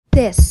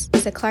This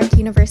is a Clark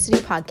University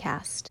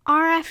podcast.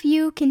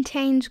 RFU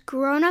contains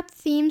grown-up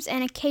themes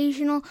and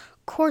occasional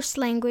coarse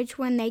language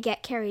when they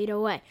get carried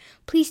away.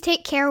 Please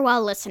take care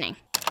while listening.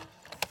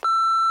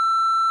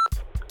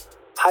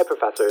 Hi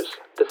professors,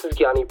 this is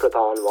Gyani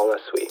Pradhan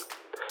Wangasui,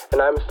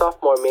 and I'm a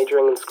sophomore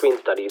majoring in screen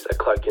studies at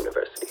Clark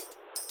University.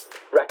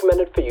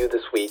 Recommended for you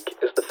this week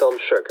is the film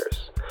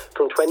Shirkers,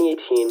 from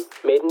 2018,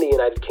 made in the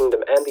United Kingdom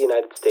and the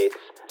United States,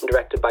 and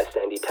directed by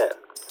Sandi Tan.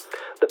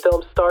 The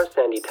film stars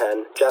Sandi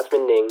Tan,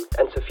 Jasmine Ning,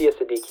 and Sofia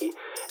Siddiqui,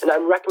 and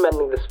I'm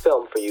recommending this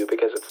film for you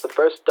because it's the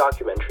first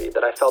documentary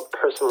that I felt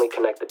personally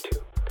connected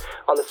to.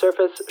 On the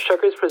surface,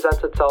 Shirkers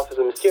presents itself as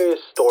a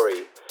mysterious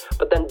story,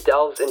 but then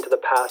delves into the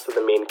past of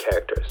the main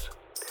characters.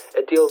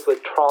 It deals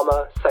with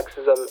trauma,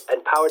 sexism,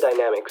 and power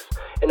dynamics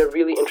in a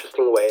really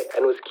interesting way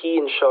and was key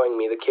in showing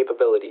me the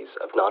capabilities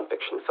of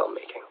nonfiction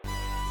filmmaking.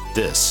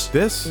 This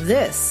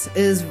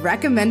is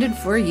recommended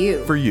for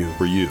you. For you.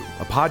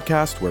 A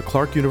podcast where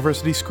Clark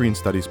University Screen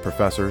Studies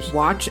professors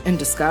watch and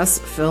discuss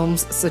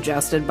films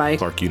suggested by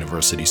Clark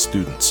University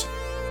students.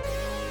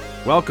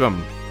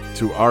 Welcome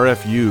to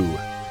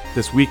RFU.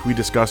 This week we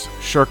discuss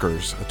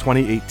Shirkers, a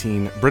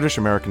 2018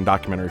 British-American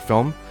documentary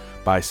film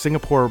by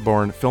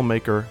Singapore-born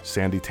filmmaker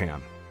Sandi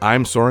Tan.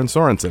 I'm Soren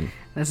Sorensen.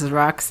 This is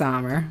Rock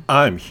Sommer.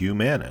 I'm Hugh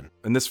Mannon.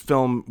 And this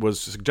film was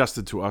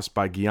suggested to us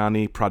by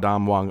Gyani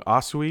Pradhan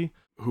Wangasui,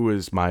 who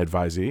is my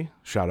advisee.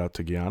 Shout out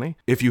to Gyani.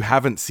 If you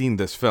haven't seen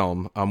this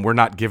film, we're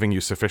not giving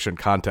you sufficient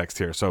context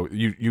here, so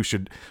you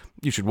should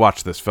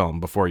watch this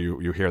film before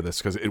you hear this,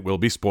 because it will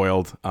be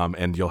spoiled,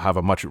 and you'll have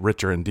a much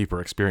richer and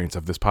deeper experience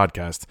of this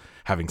podcast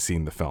having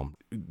seen the film.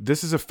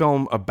 This is a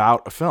film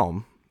about a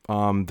film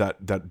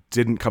that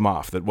didn't come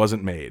off, that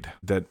wasn't made,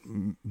 that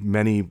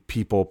many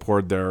people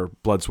poured their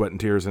blood, sweat, and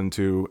tears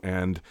into,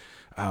 and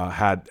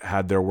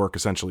had their work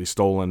essentially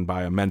stolen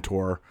by a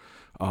mentor,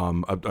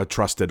 a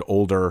trusted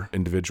older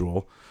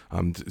individual,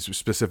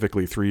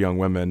 specifically three young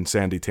women,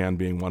 Sandi Tan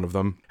being one of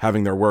them,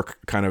 having their work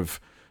kind of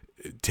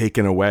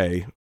taken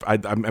away.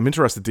 I'm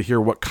interested to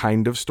hear what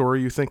kind of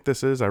story you think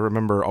this is. I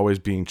remember always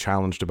being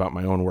challenged about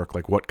my own work,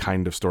 like what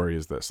kind of story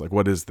is this? Like,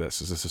 what is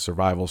this? Is this a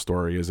survival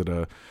story? Is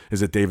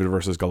it David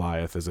versus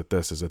Goliath? Is it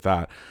this? Is it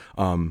that?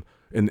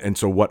 And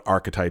so what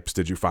archetypes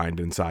did you find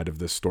inside of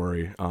this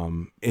story?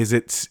 Is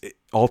it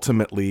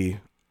ultimately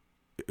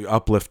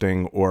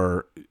uplifting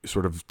or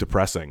sort of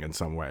depressing in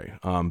some way?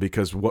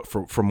 Because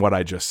from what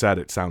I just said,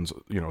 it sounds,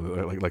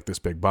 like this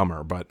big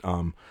bummer, but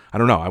I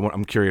don't know.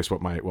 I'm curious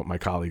what my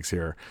colleagues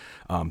here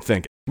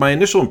think. My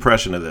initial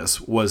impression of this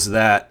was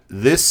that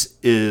this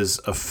is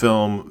a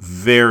film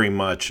very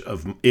much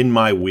in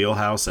my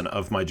wheelhouse and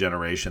of my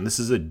generation. This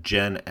is a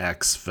Gen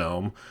X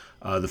film.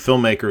 The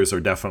filmmakers are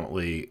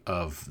definitely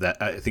of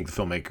that. I think the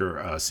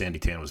filmmaker, Sandi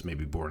Tan, was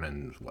maybe born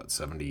in,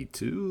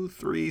 72,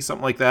 3,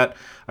 something like that.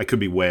 I could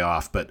be way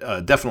off, but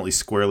definitely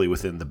squarely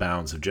within the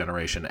bounds of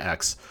Generation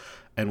X.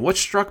 And what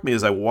struck me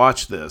as I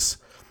watched this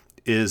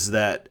is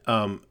that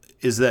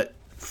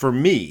for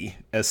me,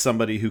 as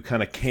somebody who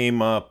kind of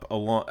came up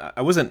along,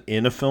 I wasn't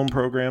in a film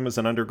program as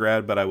an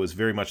undergrad, but I was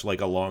very much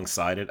like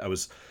alongside it. I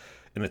was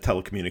in a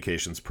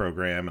telecommunications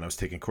program, and I was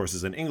taking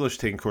courses in English,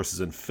 taking courses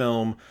in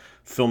film,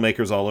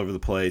 filmmakers all over the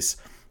place.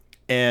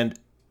 And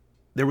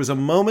there was a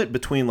moment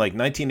between like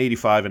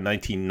 1985 and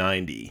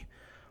 1990.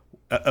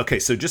 Okay,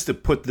 so just to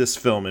put this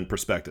film in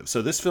perspective.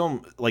 So this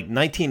film, like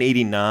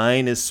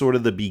 1989 is sort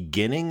of the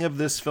beginning of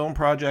this film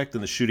project,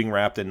 and the shooting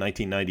wrapped in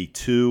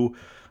 1992.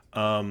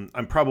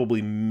 I'm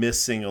probably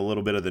missing a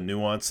little bit of the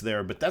nuance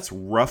there, but that's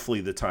roughly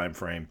the time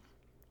frame.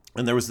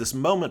 And there was this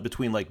moment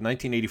between like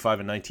 1985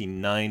 and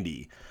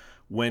 1990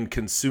 when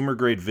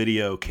consumer-grade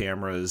video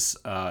cameras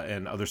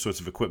and other sorts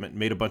of equipment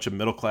made a bunch of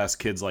middle-class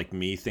kids like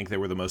me think they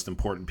were the most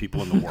important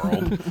people in the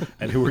world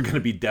and who were going to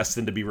be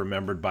destined to be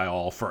remembered by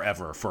all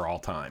forever, for all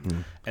time.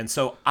 Mm. And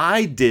so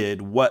I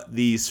did what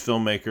these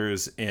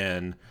filmmakers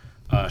in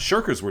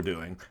Shirkers were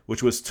doing,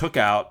 which was took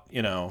out,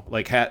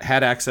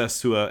 had access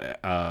to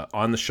a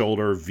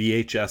on-the-shoulder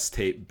VHS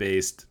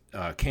tape-based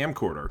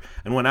camcorder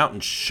and went out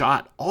and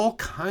shot all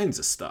kinds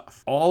of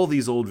stuff. All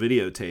these old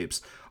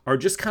videotapes are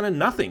just kind of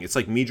nothing. It's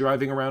like me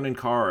driving around in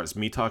cars,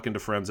 me talking to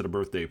friends at a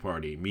birthday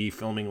party, me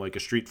filming like a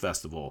street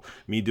festival,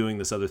 me doing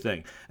this other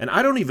thing. And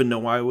I don't even know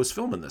why I was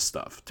filming this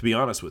stuff, to be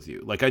honest with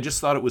you. Like, I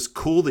just thought it was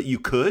cool that you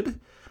could.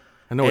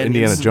 I know what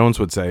Indiana Jones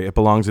would say. It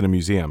belongs in a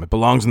museum. It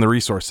belongs in the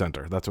resource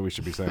center. That's what we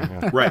should be saying.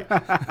 Yeah. Right.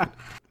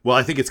 Well,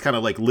 I think it's kind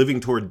of like living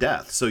toward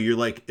death. So you're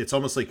like, it's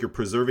almost like you're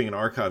preserving an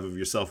archive of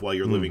yourself while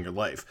you're living your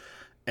life.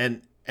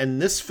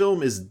 And this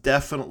film is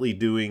definitely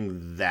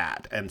doing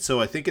that. And so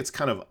I think it's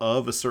kind of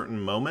a certain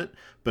moment,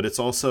 but it's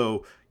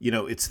also,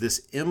 it's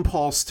this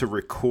impulse to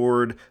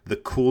record the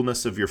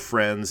coolness of your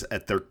friends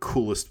at their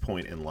coolest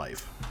point in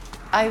life.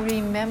 I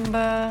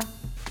remember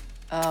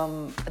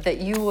that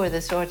you were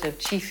the sort of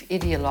chief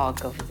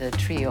ideologue of the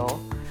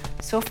trio.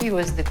 Sophie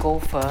was the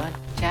gopher.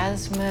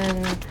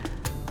 Jasmine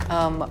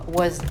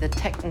was the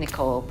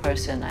technical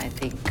person, I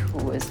think,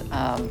 who was,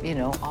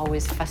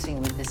 always fussing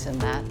with this and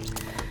that.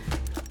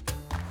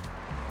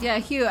 Yeah,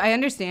 Hugh, I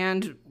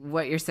understand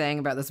what you're saying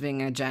about this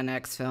being a Gen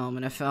X film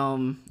and a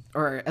film,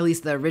 or at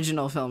least the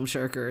original film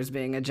Shirkers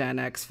being a Gen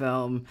X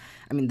film.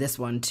 I mean, this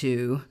one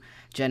too,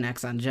 Gen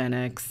X on Gen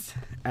X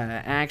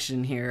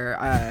action here,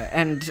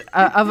 and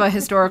of a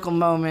historical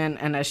moment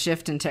and a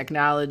shift in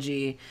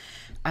technology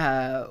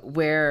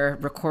where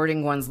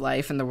recording one's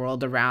life and the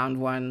world around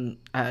one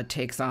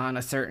takes on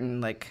a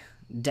certain like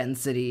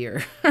density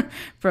or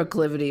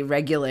proclivity,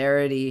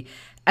 regularity.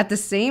 At the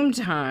same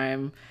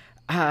time,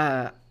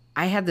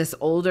 I had this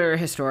older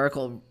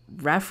historical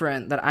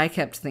referent that I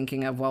kept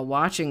thinking of while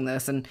watching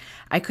this, and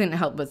I couldn't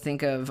help but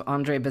think of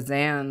Andre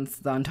Bazin's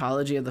The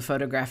Ontology of the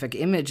Photographic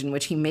Image, in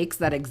which he makes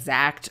that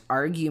exact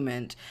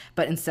argument,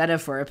 but instead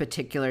of for a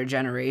particular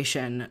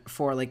generation,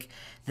 for like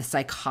the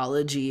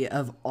psychology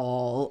of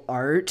all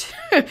art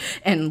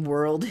and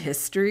world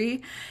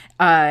history.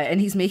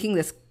 And he's making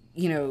this,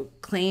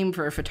 claim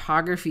for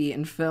photography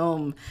and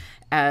film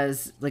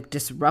as like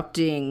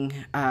disrupting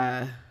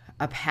a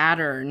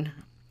pattern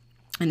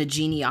and a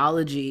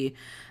genealogy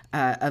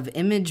of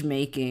image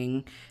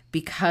making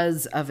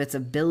because of its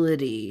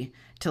ability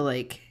to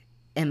like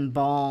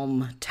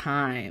embalm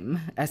time,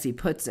 as he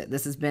puts it.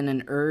 This has been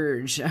an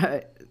urge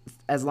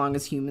as long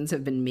as humans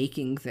have been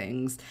making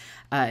things.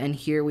 And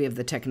here we have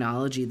the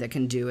technology that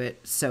can do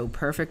it so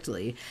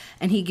perfectly.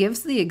 And he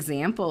gives the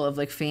example of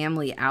like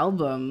family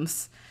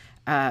albums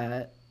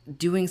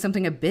doing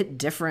something a bit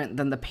different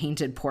than the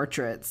painted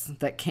portraits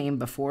that came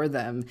before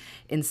them.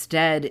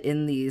 Instead,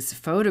 in these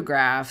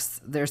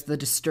photographs, there's the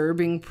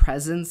disturbing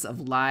presence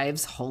of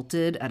lives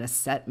halted at a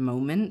set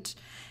moment.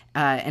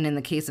 And in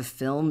the case of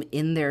film,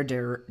 in their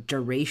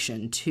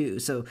duration too.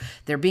 So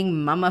they're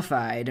being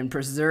mummified and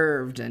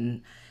preserved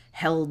and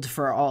held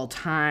for all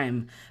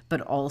time,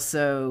 but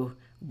also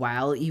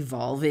while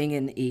evolving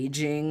and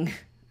aging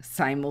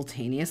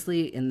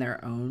simultaneously in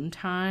their own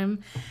time.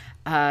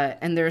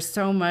 And there's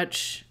so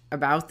much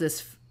about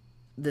this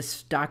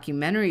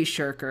documentary,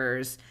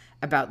 Shirkers,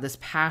 about this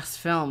past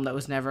film that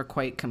was never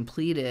quite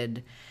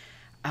completed,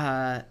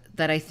 that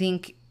I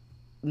think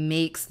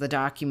makes the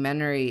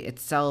documentary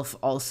itself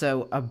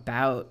also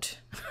about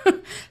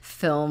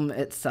film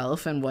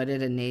itself and what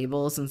it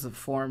enables in some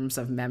forms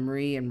of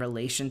memory in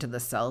relation to the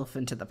self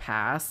and to the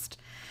past,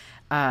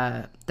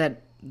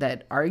 that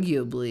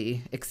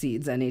arguably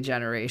exceeds any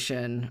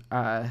generation,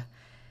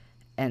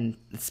 and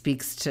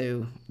speaks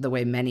to the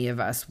way many of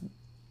us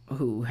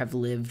who have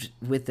lived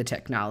with the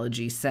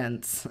technology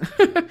since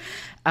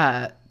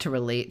to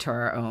relate to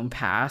our own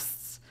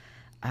pasts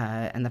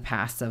and the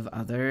pasts of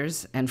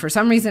others. And for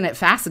some reason it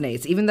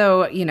fascinates, even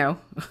though,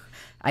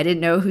 I didn't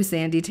know who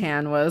Sandy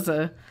Tan was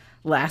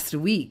last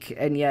week,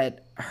 and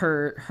yet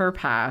her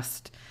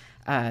past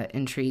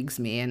intrigues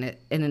me, and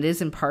it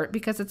is in part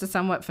because it's a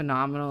somewhat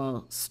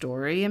phenomenal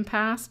story in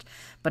past,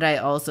 but I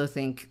also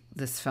think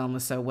this film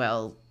is so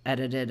well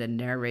edited and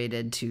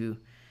narrated to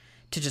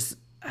just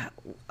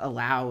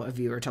allow a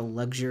viewer to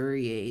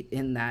luxuriate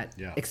in that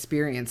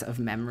experience of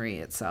memory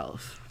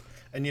itself.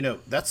 And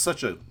that's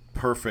such a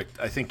perfect,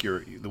 I think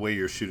the way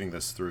you're shooting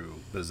this through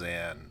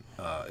Bazin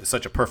is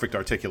such a perfect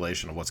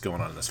articulation of what's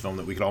going on in this film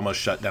that we could almost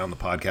shut down the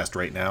podcast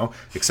right now,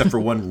 except for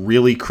one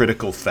really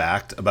critical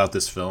fact about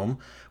this film,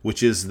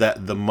 which is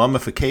that the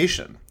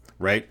mummification,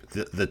 right?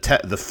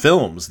 The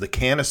films, the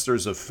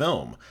canisters of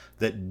film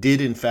that did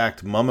in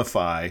fact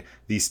mummify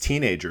these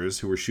teenagers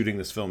who were shooting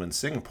this film in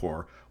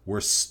Singapore were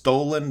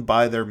stolen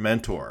by their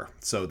mentor.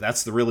 So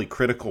that's the really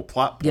critical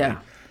plot point. Yeah.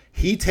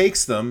 He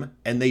takes them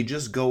and they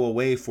just go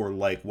away for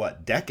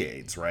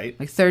decades, right?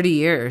 Like 30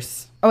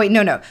 years. Oh, wait,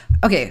 no.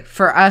 Okay,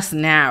 for us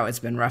now, it's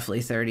been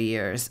roughly 30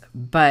 years,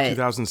 but...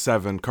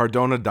 2007.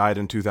 Cardona died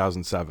in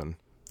 2007.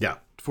 Yeah.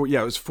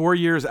 It was 4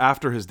 years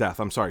after his death.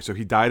 I'm sorry. So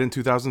he died in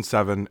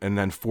 2007, and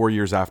then 4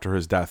 years after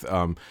his death,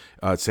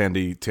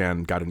 Sandy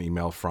Tan got an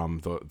email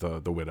from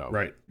the widow.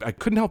 Right. I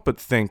couldn't help but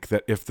think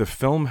that if the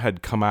film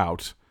had come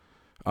out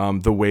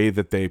the way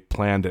that they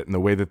planned it and the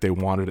way that they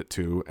wanted it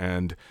to,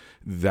 and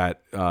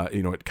that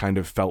it kind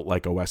of felt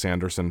like a Wes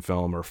Anderson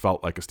film, or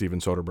felt like a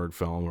Steven Soderbergh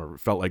film, or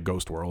felt like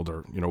Ghost World,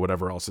 or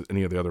whatever else,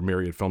 any of the other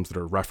myriad films that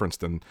are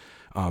referenced in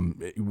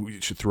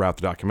throughout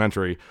the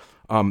documentary,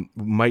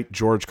 might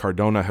George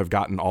Cardona have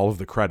gotten all of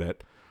the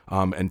credit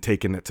and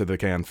taken it to the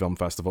Cannes Film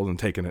Festival, and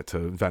taken it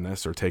to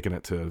Venice, or taken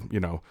it to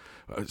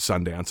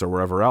Sundance or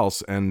wherever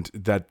else, and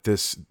that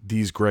this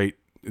great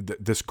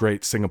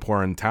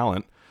Singaporean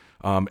talent,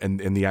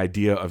 and the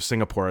idea of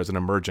Singapore as an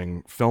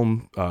emerging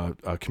film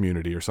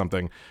community or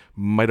something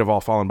might have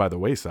all fallen by the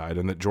wayside,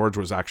 and that George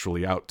was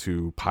actually out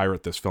to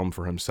pirate this film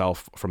for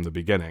himself from the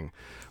beginning,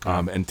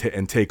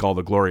 and take all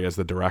the glory as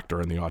the director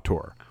and the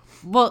auteur.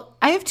 Well,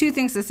 I have two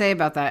things to say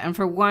about that. And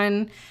for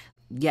one,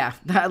 yeah,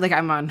 like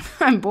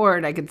I'm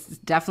board. I could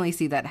definitely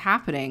see that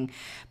happening.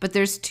 But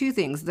there's two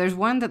things. There's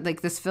one that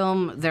like this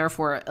film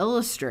therefore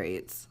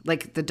illustrates,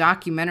 like the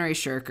documentary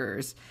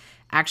Shirkers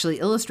actually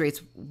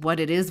illustrates what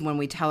it is when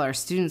we tell our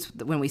students,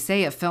 when we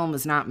say a film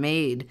is not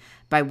made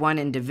by one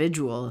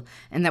individual,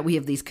 and that we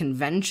have these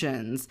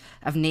conventions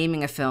of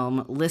naming a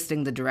film,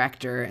 listing the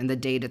director and the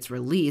date it's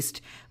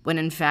released, when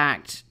in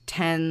fact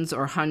tens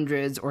or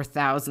hundreds or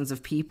thousands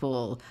of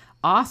people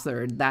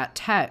authored that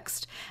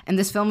text. And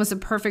this film is a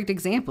perfect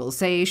example.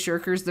 Say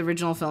Shirkers, the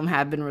original film,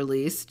 had been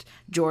released.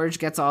 George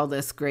gets all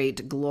this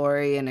great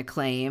glory and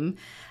acclaim.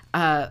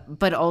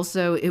 But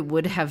also it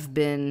would have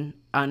been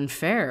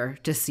unfair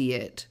to see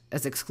it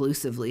as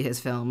exclusively his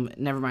film,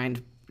 never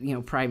mind,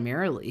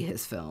 primarily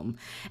his film.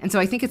 And so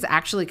I think it's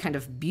actually kind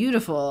of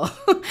beautiful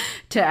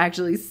to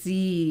actually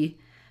see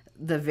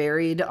the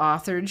varied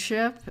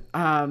authorship,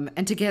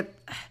 and to get,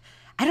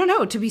 I don't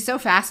know, to be so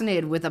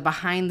fascinated with a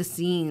behind the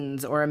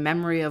scenes or a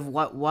memory of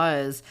what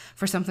was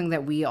for something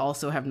that we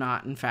also have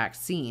not in fact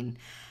seen.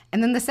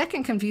 And then the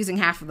second confusing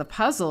half of the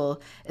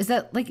puzzle is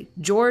that,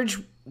 George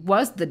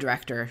was the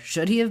director.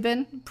 Should he have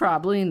been?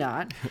 Probably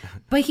not.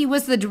 But he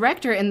was the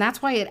director, and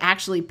that's why it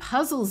actually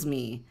puzzles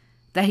me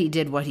that he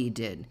did what he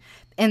did.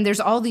 And there's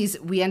all these,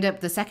 we end up,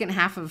 the second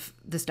half of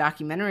this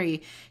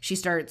documentary, she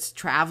starts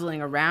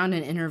traveling around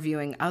and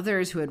interviewing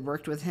others who had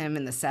worked with him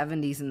in the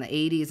 70s and the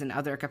 80s in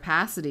other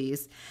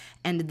capacities.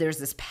 And there's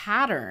this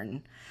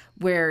pattern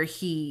where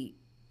he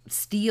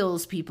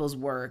steals people's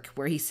work,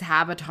 where he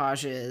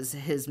sabotages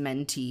his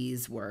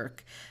mentees'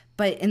 work.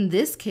 But in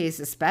this case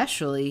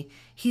especially,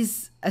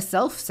 he's a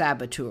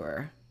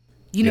self-saboteur.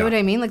 You know what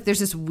I mean? There's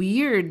this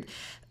weird,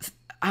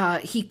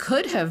 he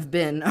could have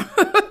been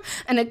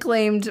an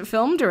acclaimed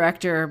film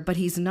director, but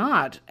he's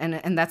not.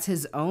 And that's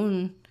his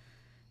own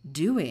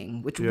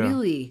doing, which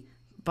really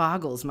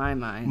boggles my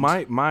mind.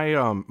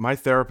 My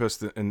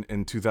therapist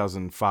in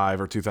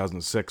 2005 or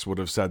 2006 would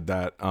have said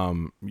that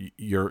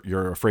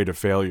you're afraid of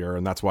failure,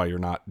 and that's why you're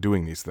not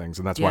doing these things,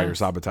 and that's why you're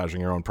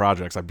sabotaging your own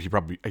projects.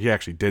 He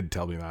actually did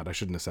tell me that. I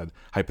shouldn't have said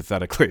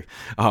hypothetically.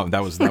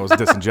 That was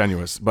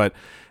disingenuous. But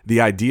the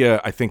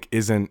idea, I think,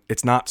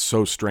 it's not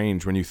so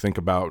strange when you think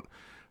about.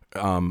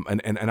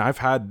 And I've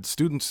had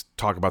students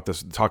talk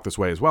this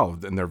way as well,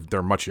 and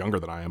they're much younger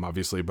than I am,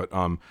 obviously, but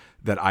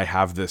that I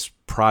have this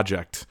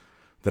project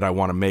that I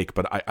want to make,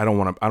 but I don't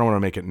want to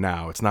make it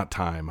now. It's not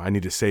time. I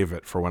need to save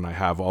it for when I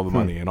have all the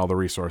money and all the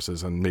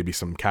resources and maybe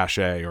some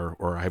cachet,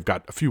 or I've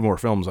got a few more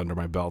films under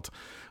my belt.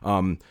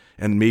 And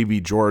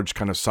maybe George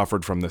kind of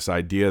suffered from this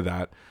idea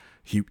that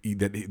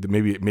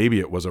maybe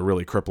it was a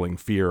really crippling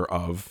fear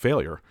of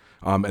failure.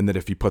 And that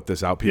if he put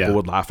this out, people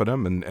would laugh at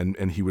him,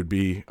 and he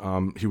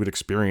would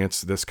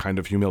experience this kind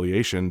of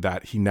humiliation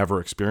that he never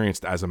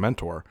experienced as a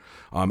mentor.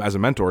 As a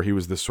mentor, he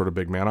was this sort of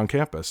big man on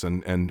campus,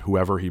 and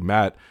whoever he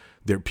met,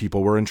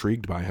 people were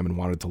intrigued by him and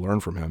wanted to learn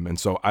from him. And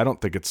so I don't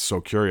think it's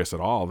so curious at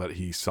all that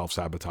he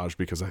self-sabotaged,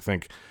 because I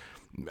think,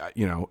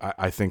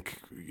 I think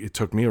it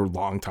took me a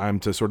long time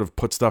to sort of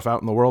put stuff out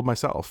in the world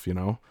myself,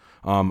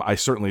 I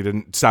certainly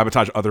didn't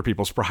sabotage other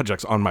people's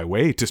projects on my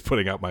way to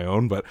putting out my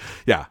own, but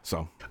yeah,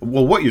 so.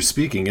 Well, what you're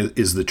speaking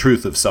is the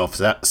truth of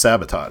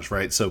self-sabotage,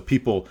 right? So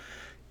people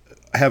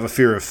have a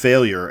fear of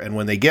failure, and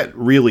when they get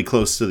really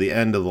close to the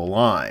end of the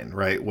line,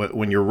 right,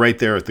 when you're right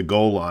there at the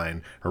goal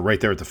line or right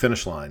there at the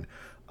finish line,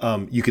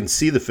 you can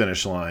see the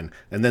finish line,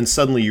 and then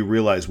suddenly you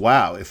realize,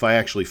 wow, if I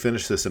actually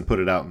finish this and put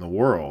it out in the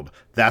world,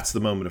 that's the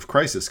moment of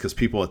crisis, because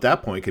people at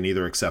that point can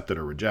either accept it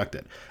or reject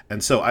it.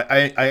 And so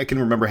I can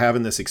remember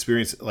having this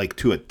experience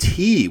to a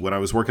T when I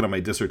was working on my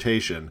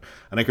dissertation,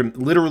 and I can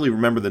literally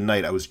remember the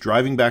night I was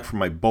driving back from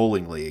my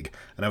bowling league,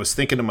 and I was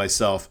thinking to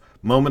myself,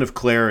 moment of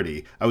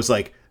clarity, I was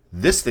like,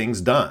 this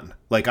thing's done.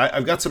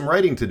 I've got some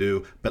writing to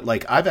do, but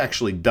I've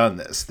actually done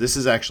this. This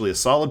is actually a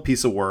solid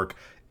piece of work.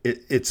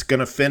 It's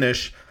going to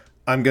finish.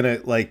 I'm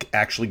going to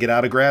actually get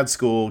out of grad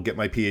school, get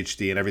my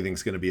PhD, and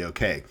everything's going to be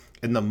okay.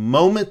 And the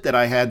moment that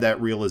I had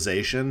that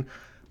realization,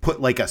 put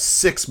a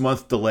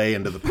 6-month delay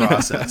into the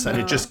process, and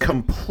it just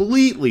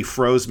completely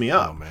froze me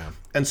up. Oh, man.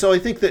 And so I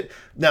think that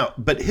now,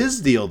 but his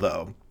deal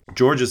though,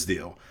 George's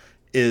deal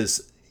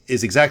is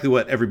exactly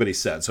what everybody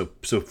said. So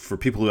for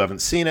people who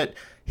haven't seen it,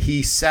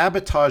 he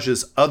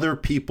sabotages other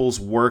people's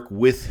work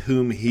with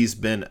whom he's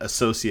been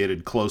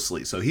associated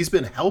closely. So he's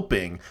been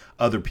helping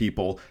other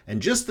people,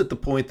 and just at the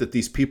point that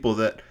these people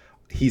that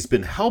he's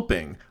been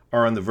helping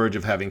are on the verge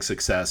of having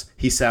success,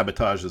 he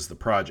sabotages the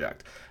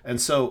project.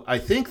 And so I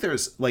think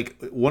there's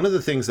one of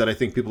the things that I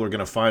think people are going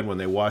to find when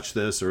they watch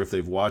this, or if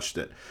they've watched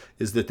it,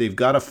 is that they've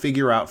got to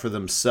figure out for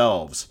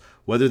themselves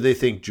whether they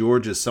think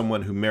George is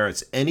someone who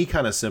merits any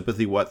kind of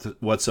sympathy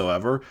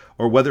whatsoever,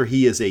 or whether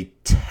he is a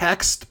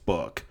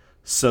textbook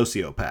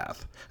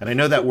sociopath. And I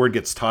know that word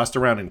gets tossed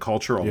around in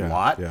culture a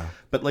lot,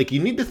 but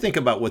you need to think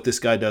about what this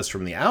guy does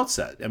from the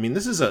outset. I mean,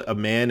 this is a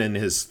man in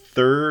his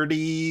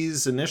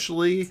 30s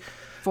initially.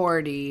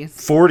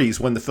 40s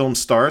when the film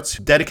starts,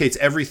 dedicates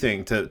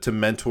everything to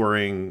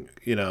mentoring,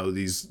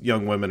 these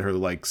young women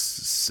who are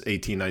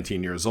 18,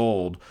 19 years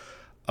old,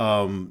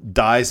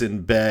 dies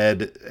in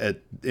bed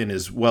into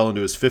his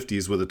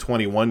 50s with a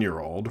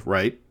 21-year-old,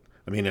 right?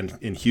 I mean,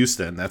 in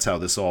Houston, that's how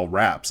this all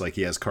wraps.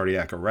 He has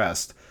cardiac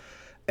arrest.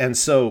 And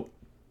so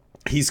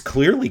he's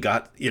clearly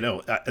got,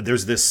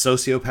 there's this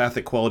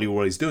sociopathic quality of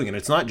what he's doing. And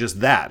it's not just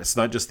that. It's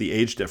not just the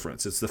age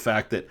difference. It's the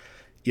fact that,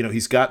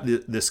 he's got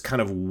this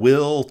kind of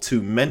will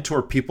to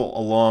mentor people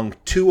along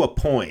to a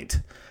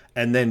point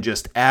and then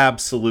just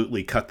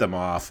absolutely cut them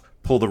off,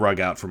 pull the rug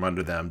out from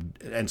under them,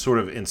 and sort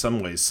of, in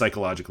some ways,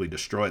 psychologically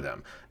destroy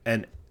them.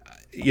 And,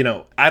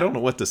 I don't know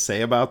what to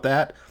say about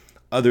that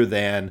other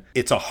than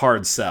it's a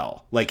hard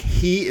sell. Like,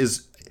 he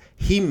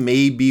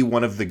may be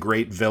one of the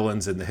great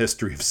villains in the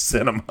history of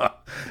cinema.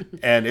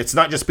 And it's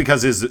not just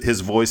because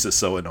his voice is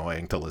so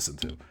annoying to listen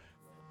to.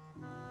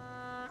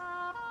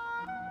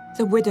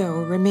 The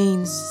widow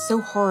remains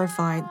so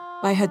horrified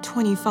by her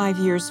 25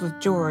 years with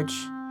George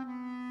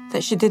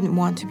that she didn't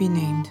want to be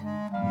named.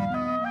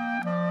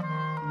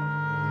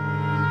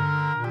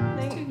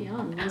 Too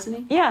young, wasn't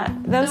he? Yeah,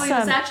 those. No, he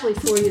was actually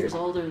 4 years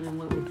older than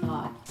what we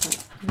thought.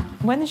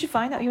 But, When did you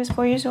find out he was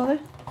 4 years older?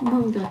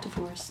 when we got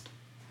divorced.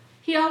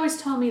 He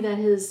always told me that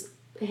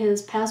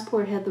his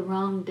passport had the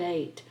wrong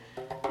date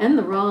and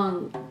the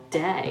wrong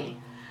day.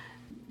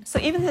 So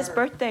even his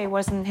birthday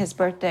wasn't his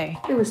birthday.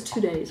 It was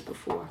 2 days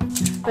before.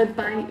 But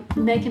by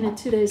making it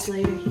 2 days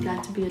later, he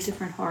got to be a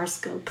different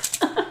horoscope.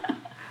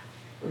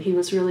 He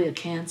was really a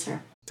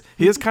Cancer.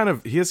 He is kind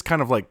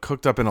of like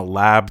cooked up in a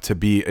lab to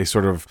be a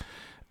sort of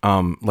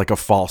like a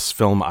false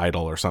film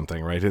idol or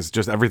something, right? It's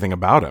just everything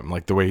about him,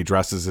 like the way he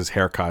dresses, his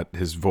haircut,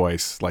 his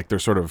voice, like they're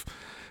sort of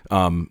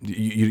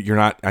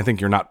I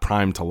think you're not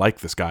primed to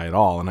like this guy at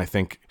all. And I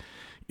think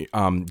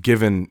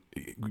given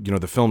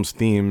the film's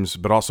themes,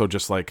 but also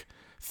just like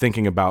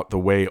thinking about the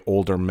way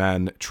older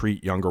men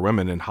treat younger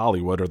women in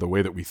Hollywood, or the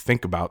way that we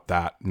think about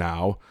that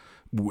now,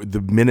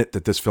 the minute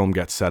that this film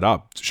gets set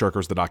up,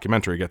 Shirkers the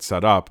documentary gets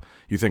set up,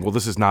 you think, well,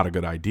 this is not a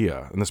good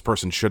idea, and this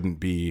person shouldn't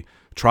be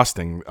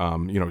trusting.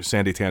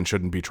 Sandy Tan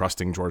shouldn't be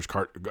trusting George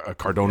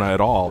Cardona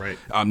at all. Right.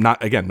 Not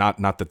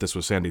that this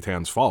was Sandy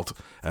Tan's fault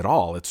at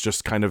all. It's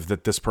just kind of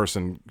that this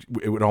person,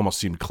 it would almost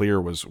seem clear,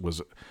 was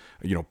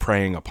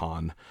preying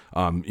upon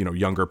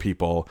younger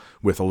people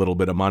with a little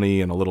bit of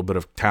money and a little bit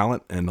of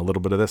talent and a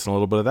little bit of this and a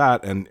little bit of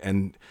that,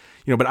 and.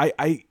 But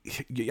I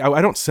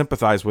don't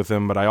sympathize with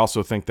him, but I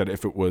also think that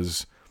if it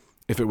was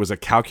a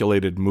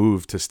calculated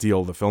move to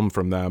steal the film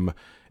from them,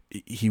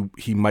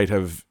 he might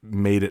have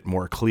made it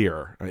more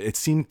clear. It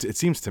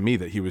seems to me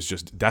that he was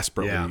just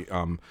desperately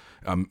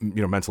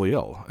mentally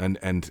ill,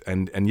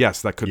 and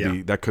yes, that could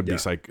be it could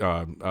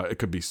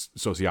be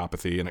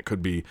sociopathy, and it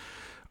could be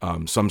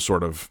some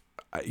sort of.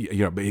 But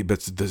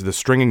the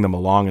stringing them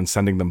along and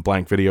sending them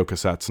blank video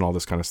cassettes and all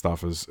this kind of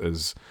stuff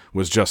was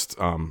just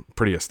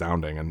pretty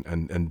astounding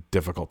and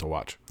difficult to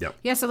watch.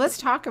 Yeah. So let's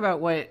talk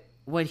about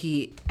what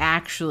he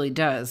actually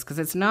does, because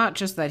it's not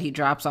just that he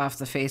drops off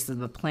the face of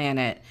the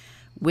planet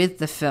with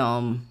the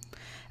film,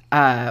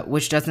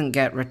 which doesn't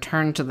get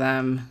returned to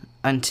them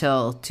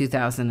until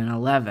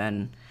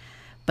 2011,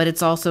 but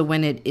it's also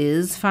when it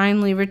is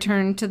finally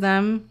returned to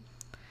them,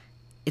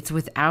 it's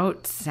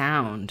without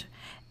sound.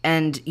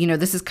 And,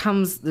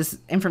 this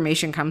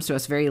information comes to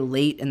us very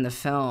late in the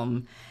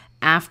film,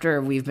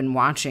 after we've been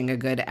watching a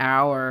good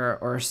hour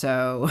or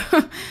so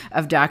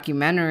of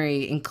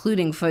documentary,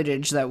 including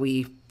footage that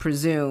we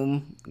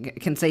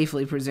can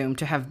safely presume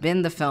to have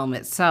been the film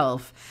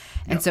itself.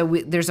 And so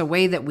there's a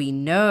way that we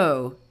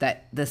know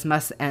that this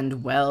must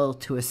end well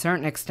to a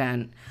certain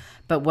extent.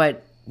 But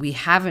what we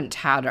haven't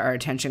had our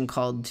attention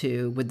called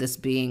to, with this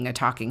being a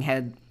Talking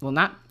Heads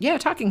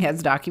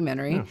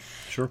documentary,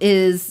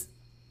 is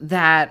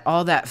that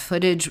all that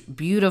footage,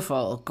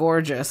 beautiful,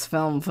 gorgeous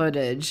film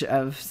footage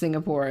of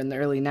Singapore in the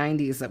early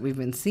 90s that we've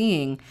been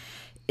seeing,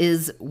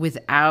 is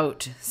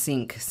without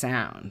sync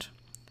sound.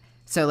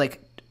 So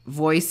like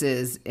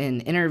voices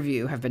in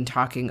interview have been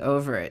talking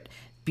over it.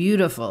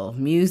 Beautiful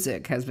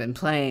music has been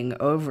playing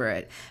over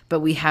it,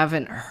 but we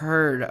haven't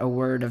heard a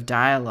word of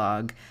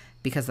dialogue,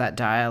 because that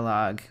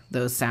dialogue,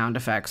 those sound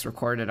effects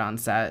recorded on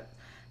set,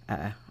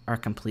 are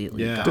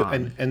completely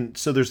gone. And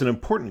so there's an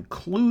important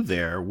clue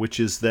there, which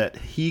is that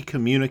he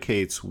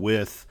communicates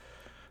with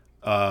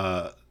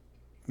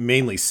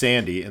mainly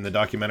Sandy in the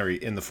documentary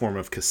in the form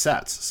of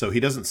cassettes. So he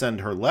doesn't send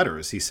her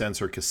letters, he sends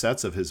her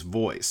cassettes of his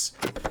voice.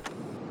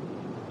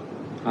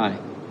 Hi.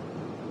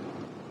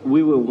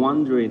 We were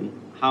wondering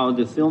how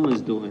the film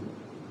is doing.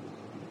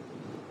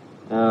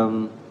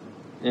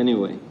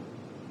 Anyway,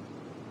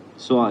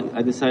 so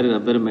I decided I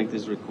better make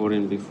this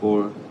recording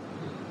before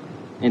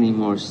any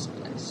more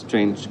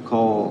strange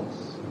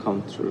calls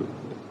come through.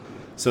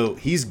 So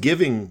he's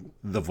giving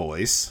the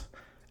voice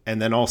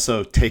and then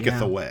also taketh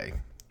away,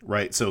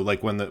 right? So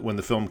like when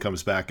the film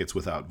comes back, it's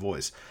without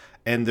voice.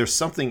 And there's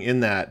something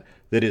in that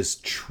is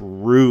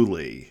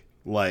truly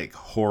like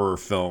horror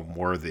film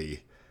worthy.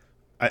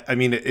 I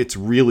mean, it's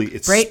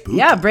spooky.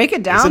 Yeah, break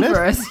it down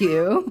for us,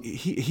 Hugh.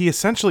 He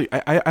essentially,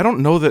 I don't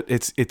know that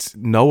it's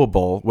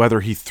knowable whether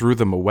he threw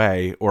them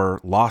away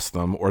or lost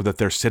them, or that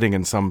they're sitting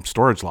in some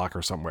storage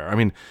locker somewhere. I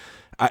mean,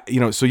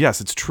 so yes,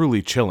 it's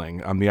truly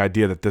chilling. The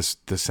idea that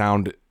the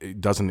sound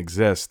doesn't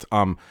exist.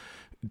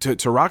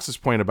 To Rox's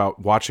point about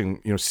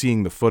watching,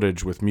 seeing the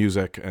footage with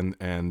music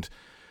and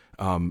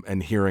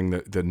and hearing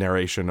the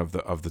narration of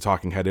the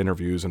talking head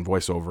interviews and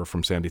voiceover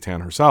from Sandy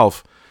Tan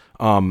herself,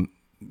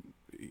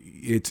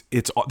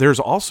 there's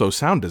also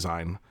sound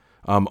design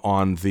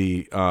on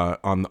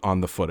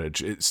the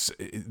footage.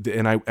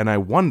 And I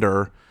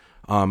wonder,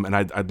 and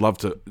I'd love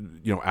to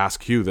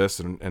ask Hugh this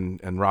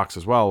and Rox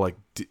as well. Like,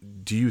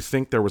 do you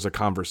think there was a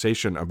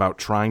conversation about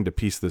trying to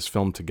piece this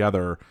film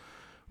together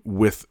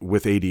with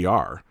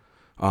ADR?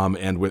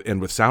 And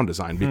with sound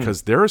design,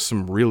 because there is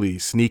some really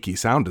sneaky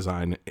sound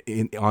design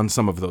on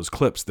some of those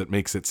clips that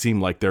makes it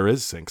seem like there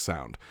is sync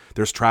sound.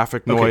 There's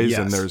traffic noise,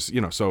 and there's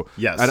so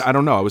yes. I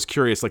don't know. I was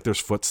curious, like there's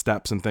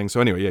footsteps and things.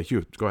 So anyway, yeah,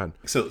 Hugh, go ahead.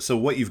 So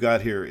what you've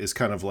got here is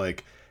kind of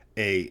like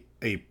a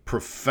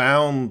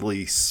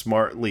profoundly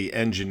smartly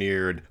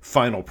engineered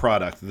final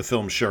product, the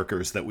film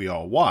Shirkers that we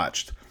all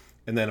watched.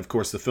 And then of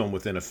course the film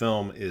within a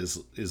film is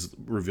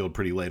revealed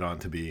pretty late on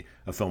to be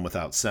a film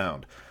without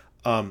sound.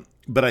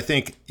 But I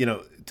think,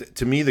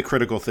 to me, the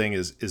critical thing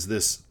is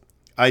this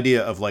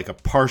idea of like a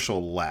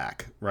partial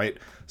lack, right?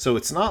 So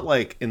it's not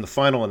like in the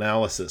final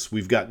analysis,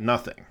 we've got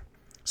nothing.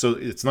 So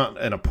it's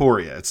not an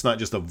aporia. It's not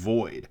just a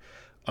void.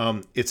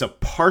 It's a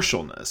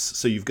partialness.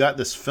 So you've got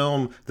this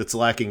film that's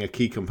lacking a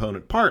key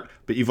component part,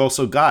 but you've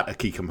also got a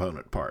key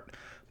component part.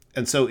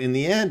 And so in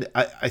the end,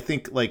 I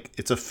think like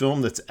it's a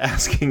film that's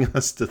asking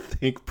us to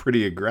think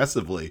pretty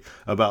aggressively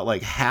about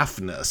like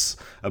halfness,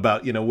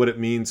 about, what it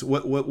means.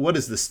 What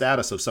is the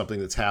status of something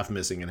that's half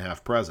missing and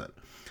half present?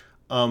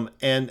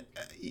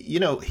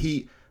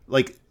 He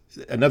like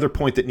another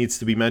point that needs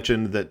to be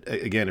mentioned that,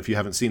 again, if you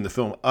haven't seen the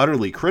film,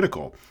 utterly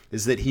critical,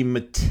 is that he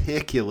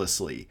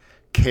meticulously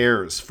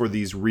cares for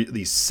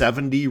these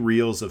 70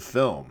 reels of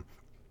film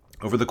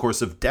over the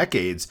course of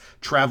decades,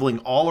 traveling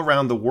all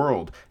around the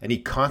world, and he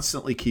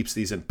constantly keeps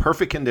these in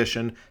perfect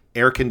condition,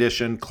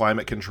 air-conditioned,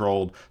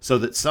 climate-controlled, so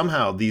that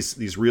somehow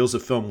these reels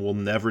of film will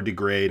never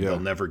degrade, they'll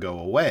never go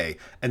away,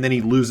 and then he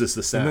loses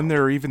the sound. And then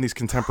there are even these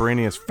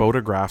contemporaneous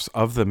photographs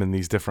of them in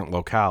these different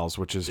locales,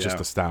 which is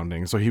just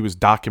astounding. So he was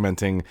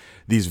documenting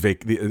these,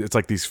 it's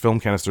like these film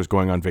canisters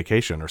going on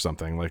vacation or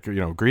something, like,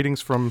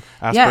 greetings from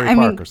Asbury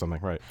Park or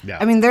something, right? Yeah.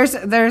 I mean, there's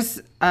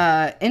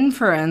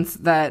inference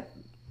that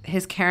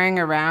his carrying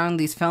around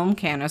these film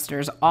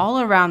canisters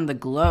all around the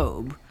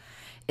globe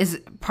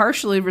is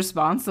partially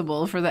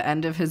responsible for the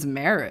end of his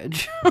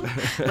marriage.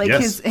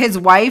 His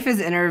wife is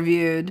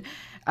interviewed,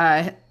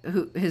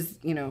 his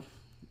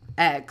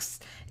ex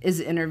is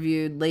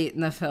interviewed late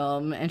in the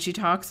film, and she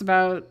talks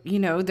about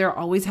there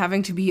always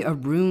having to be a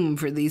room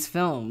for these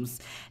films,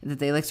 that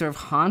they like sort of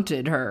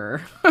haunted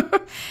her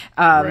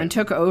and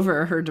took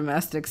over her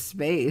domestic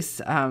space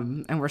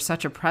and were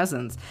such a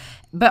presence.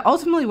 But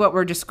ultimately what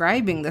we're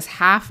describing, this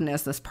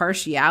halfness, this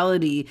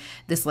partiality,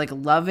 this like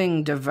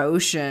loving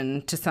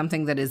devotion to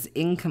something that is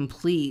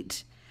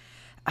incomplete.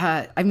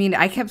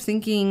 I kept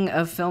thinking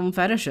of film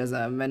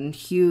fetishism, and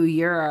Hugh,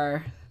 you're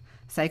our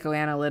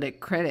psychoanalytic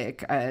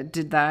critic.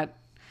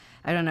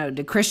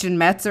 Did Christian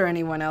Metz or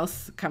anyone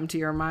else come to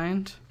your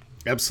mind?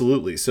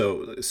 Absolutely.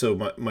 So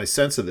my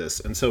sense of this,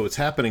 and so it's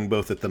happening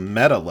both at the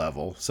meta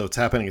level, so it's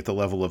happening at the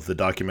level of the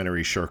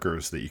documentary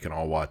Shirkers that you can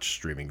all watch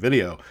streaming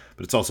video,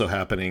 but it's also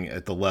happening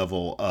at the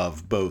level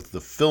of both the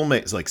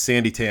filmmakers, like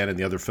Sandy Tan and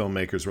the other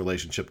filmmakers'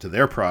 relationship to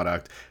their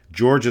product,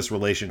 George's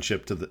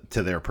relationship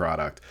to their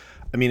product.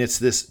 I mean, it's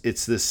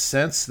this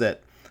sense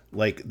that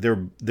like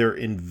they're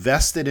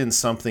invested in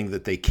something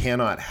that they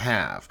cannot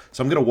have.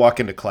 So I'm going to walk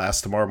into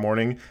class tomorrow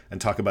morning and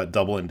talk about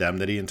double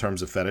indemnity in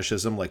terms of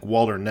fetishism. Like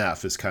Walter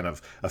Neff is kind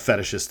of a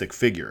fetishistic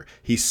figure.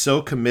 He's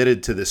so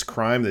committed to this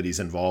crime that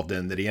he's involved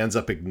in that he ends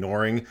up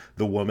ignoring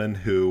the woman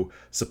who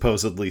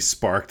supposedly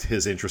sparked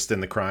his interest in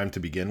the crime to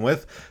begin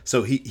with.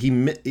 So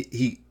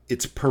he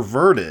it's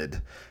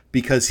perverted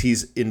because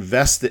he's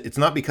invested. It's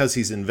not because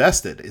he's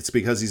invested. It's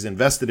because he's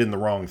invested in the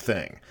wrong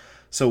thing.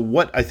 So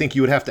what I think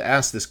you would have to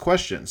ask this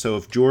question. So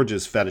if George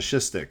is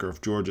fetishistic or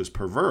if George is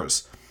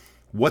perverse,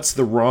 what's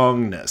the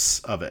wrongness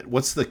of it?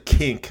 What's the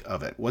kink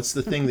of it? What's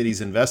the thing that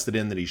he's invested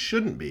in that he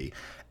shouldn't be?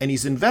 And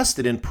he's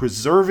invested in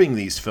preserving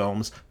these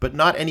films, but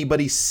not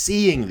anybody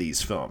seeing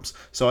these films.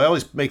 So I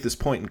always make this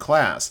point in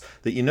class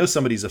that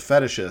somebody's a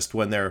fetishist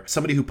when they're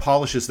somebody who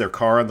polishes their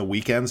car on the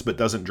weekends but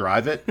doesn't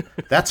drive it.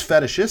 That's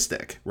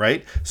fetishistic,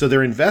 right? So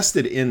they're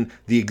invested in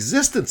the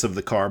existence of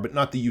the car, but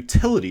not the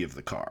utility of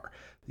the car.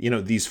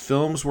 These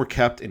films were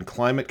kept in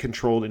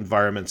climate-controlled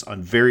environments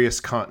on various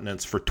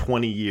continents for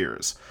 20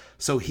 years.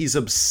 So he's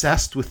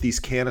obsessed with these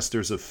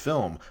canisters of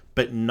film,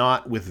 but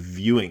not with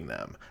viewing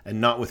them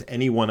and not with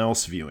anyone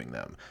else viewing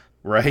them,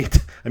 right?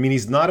 I mean,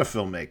 he's not a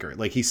filmmaker.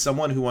 Like, he's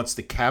someone who wants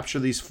to capture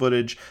these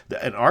footage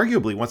and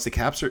arguably wants to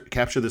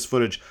capture this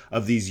footage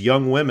of these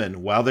young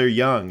women while they're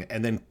young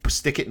and then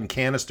stick it in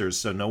canisters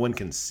so no one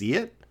can see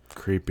it.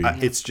 Creepy.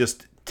 It's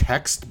just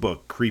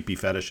textbook creepy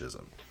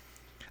fetishism.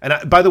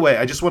 And by the way,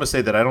 I just want to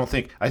say that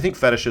I think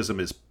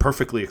fetishism is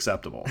perfectly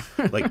acceptable.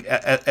 Like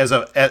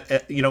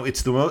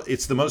it's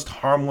the most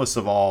harmless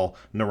of all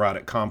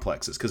neurotic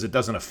complexes because it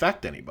doesn't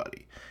affect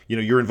anybody.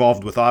 You're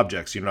involved with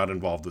objects, you're not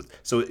involved with.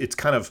 So it's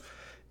kind of,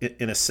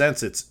 in a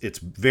sense, it's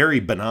very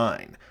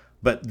benign.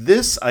 But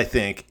this, I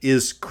think,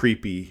 is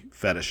creepy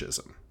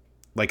fetishism.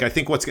 Like, I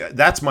think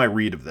that's my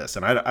read of this,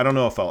 and I don't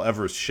know if I'll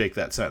ever shake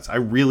that sense. I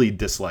really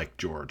dislike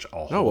George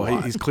a whole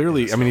lot. He's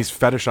clearly, I mean, he's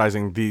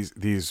fetishizing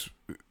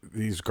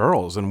these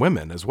girls and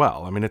women as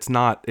well. I mean, it's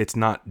not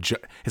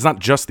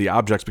just the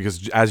objects,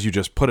 because as you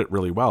just put it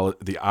really well,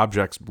 the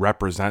objects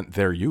represent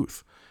their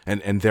youth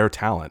and their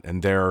talent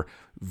and their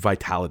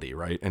vitality,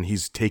 right? And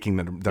he's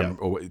taking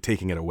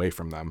taking it away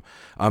from them,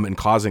 and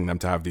causing them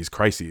to have these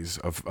crises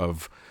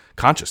of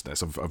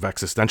consciousness, of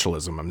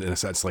existentialism, in a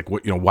sense, like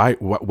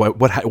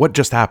what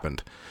just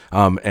happened,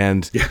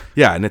 and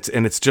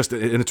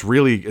it's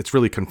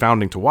really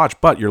confounding to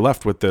watch. But you're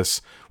left with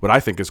this, what I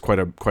think is quite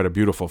a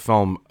beautiful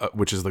film,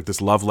 which is like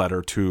this love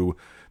letter to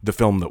the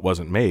film that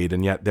wasn't made,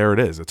 and yet there it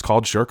is. It's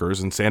called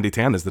Shirkers, and Sandy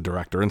Tan is the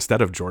director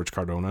instead of George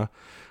Cardona,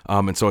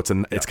 and so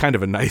it's kind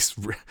of a nice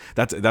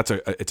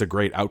it's a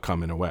great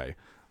outcome in a way.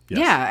 Yes.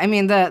 Yeah, I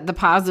mean the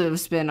positive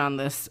spin on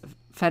this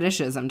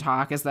fetishism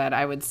talk is that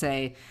I would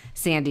say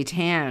Sandy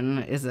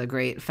Tan is a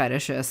great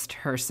fetishist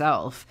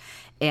herself,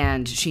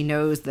 and she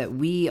knows that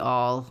we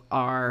all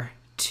are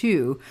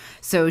too.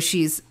 So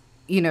she's,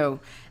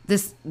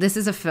 this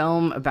is a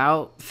film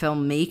about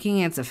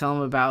filmmaking. It's a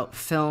film about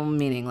film,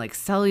 meaning like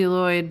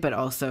celluloid, but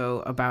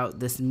also about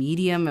this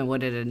medium and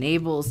what it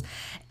enables.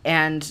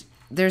 And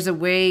there's a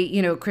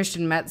way,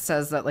 Christian Metz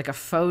says that like a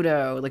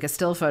photo, like a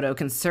still photo,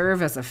 can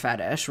serve as a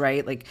fetish,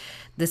 right? Like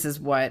this is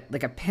what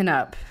like a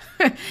pinup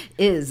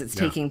is. It's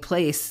taking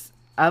place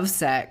of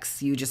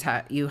sex. You just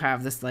you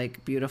have this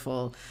like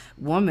beautiful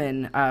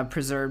woman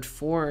preserved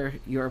for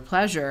your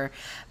pleasure,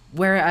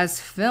 whereas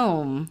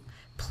film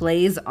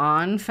plays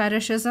on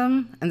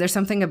fetishism, and there's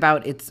something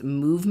about its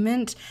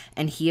movement.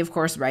 And he, of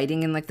course,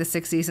 writing in like the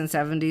 60s and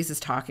 70s, is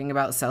talking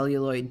about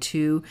celluloid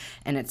too,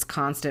 and its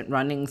constant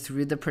running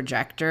through the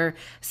projector,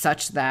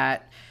 such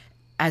that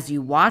as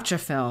you watch a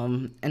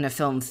film in a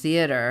film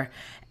theater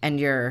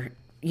and you're,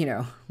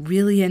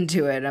 really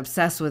into it and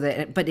obsessed with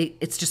it, but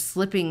it's just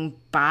slipping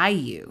by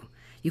you.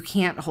 You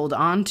can't hold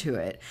on to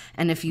it.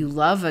 And if you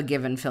love a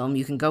given film,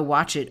 you can go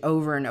watch it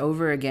over and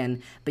over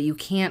again, but you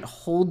can't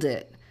hold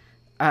it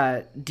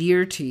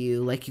dear to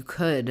you like you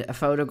could a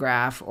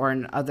photograph or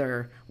an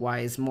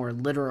otherwise more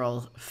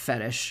literal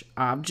fetish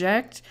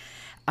object.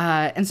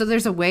 And so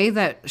there's a way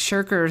that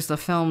Shirkers, the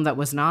film that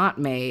was not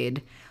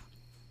made,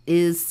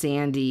 is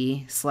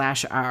Sandy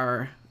 /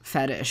 our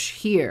fetish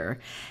here.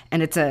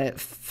 And it's a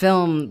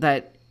film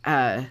that,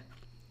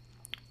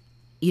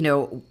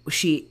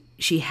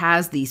 she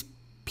has these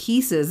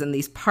pieces and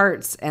these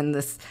parts and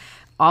this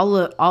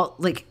all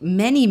like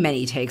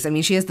many takes. I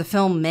mean, she has the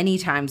film many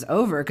times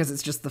over because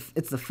it's just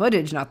it's the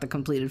footage, not the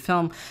completed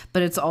film,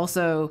 but it's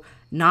also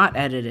not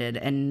edited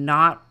and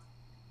not,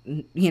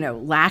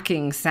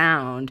 lacking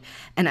sound.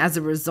 And as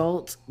a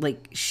result,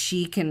 like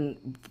she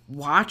can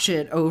watch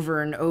it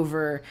over and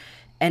over,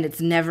 and it's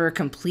never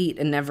complete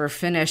and never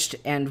finished.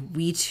 And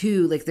we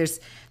too, like there's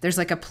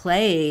like a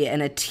play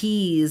and a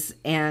tease,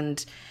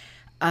 and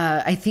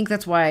I think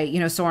that's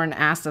why, Soren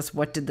asked us,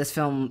 what did this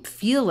film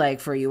feel like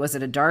for you? Was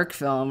it a dark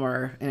film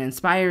or an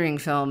inspiring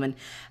film? And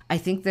I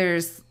think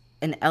there's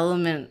an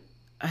element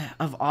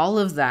of all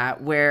of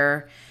that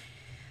where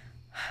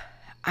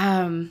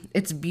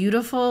it's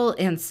beautiful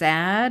and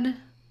sad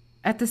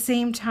at the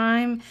same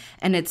time.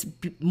 And it's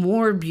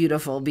more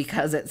beautiful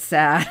because it's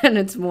sad, and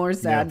it's more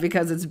sad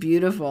because it's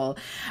beautiful.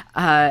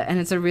 And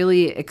it's a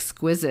really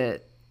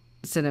exquisite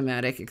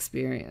cinematic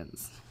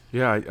experience.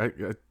 Yeah, I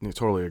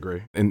totally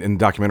agree. In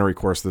documentary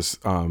course this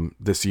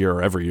year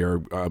or every year,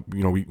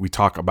 we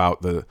talk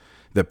about the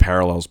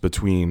parallels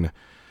between,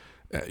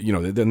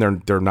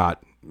 there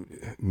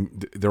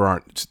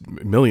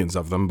aren't millions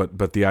of them,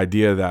 but the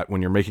idea that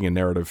when you're making a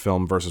narrative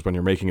film versus when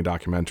you're making a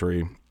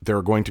documentary, there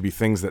are going to be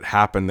things that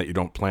happen that you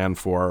don't plan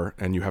for,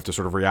 and you have to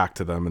sort of react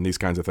to them and these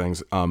kinds of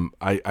things.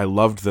 I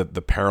loved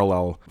the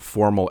parallel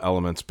formal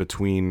elements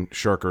between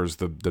Shirkers,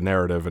 the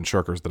narrative, and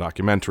Shirkers, the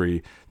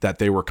documentary, that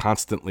they were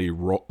constantly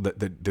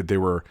that they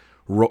were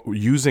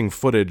using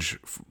footage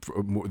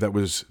that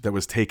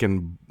was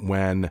taken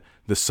when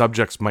the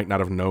subjects might not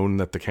have known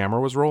that the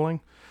camera was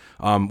rolling.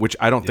 Which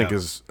I don't think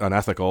is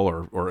unethical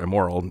or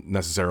immoral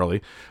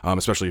necessarily,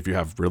 especially if you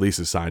have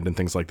releases signed and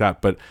things like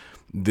that. But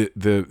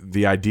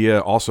the idea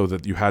also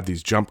that you had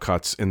these jump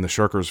cuts in the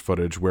Shirkers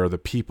footage where the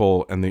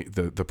people and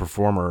the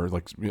performer,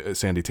 like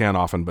Sandy Tan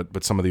often,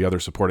 but some of the other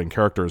supporting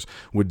characters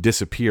would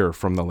disappear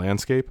from the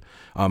landscape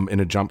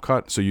in a jump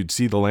cut. So you'd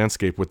see the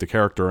landscape with the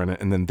character in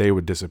it, and then they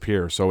would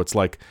disappear. So it's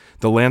like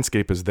the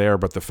landscape is there,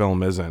 but the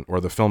film isn't,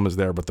 or the film is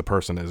there, but the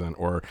person isn't,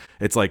 or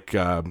it's like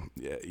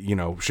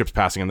ships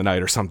passing in the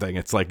night or something.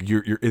 It's like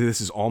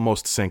this is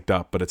almost synced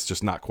up, but it's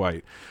just not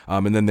quite.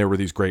 And then there were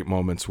these great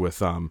moments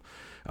with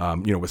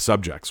with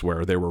subjects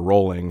where they were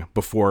rolling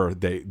before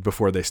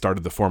they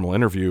started the formal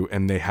interview,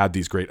 and they had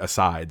these great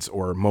asides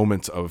or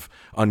moments of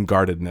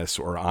unguardedness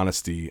or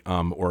honesty,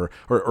 or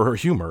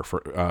humor,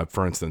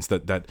 for instance,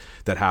 that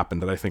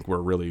happened that I think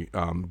were really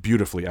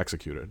beautifully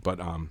executed. But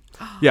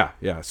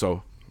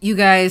So you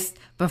guys,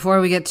 before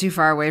we get too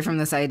far away from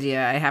this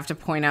idea, I have to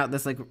point out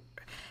this like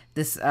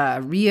this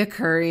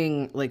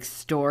reoccurring like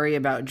story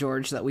about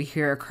George that we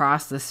hear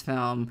across this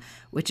film,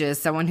 which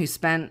is someone who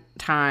spent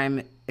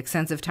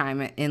extensive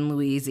time in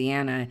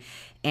Louisiana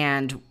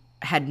and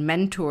had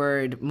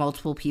mentored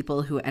multiple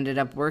people who ended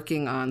up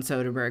working on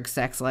Soderbergh's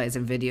Sex, Lies,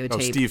 and Videotape. Oh,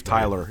 Steve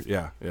Tyler.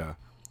 Yeah.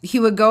 He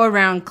would go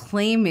around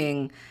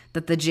claiming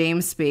that the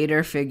James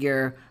Spader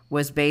figure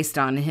was based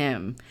on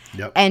him.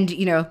 Yep.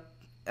 And,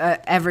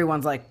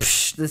 everyone's like,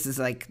 psh, this is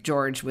like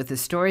George with his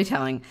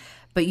storytelling.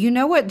 But you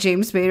know what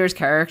James Spader's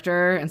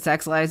character in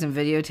Sex, Lies, and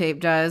Videotape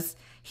does?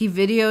 He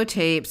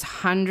videotapes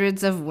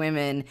hundreds of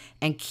women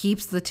and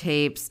keeps the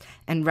tapes.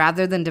 And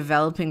rather than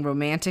developing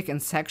romantic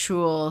and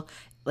sexual,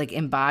 like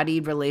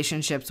embodied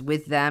relationships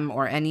with them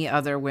or any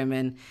other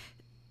women,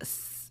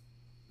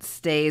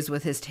 stays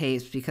with his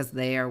tapes because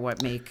they are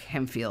what make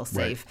him feel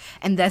safe. Right.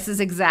 And this is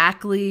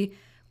exactly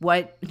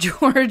what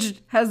George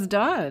has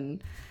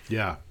done.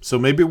 Yeah. So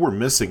maybe we're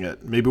missing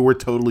it. Maybe we're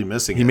totally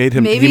missing it. He made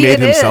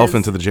himself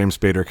into the James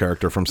Spader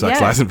character from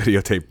Sex, Lies, and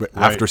Videotape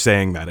after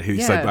saying that.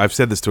 He said, I've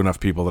said this to enough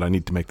people that I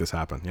need to make this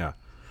happen. Yeah.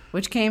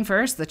 Which came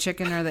first, the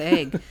chicken or the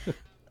egg?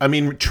 I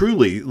mean,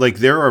 truly, like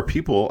there are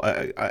people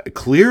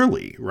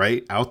clearly,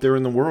 right, out there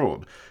in the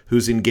world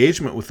whose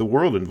engagement with the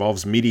world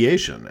involves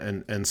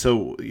mediation. And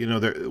so,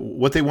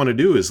 what they want to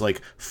do is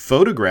like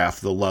photograph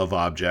the love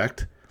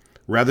object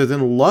rather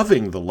than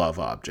loving the love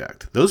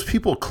object. Those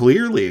people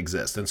clearly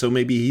exist. And so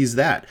maybe he's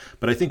that.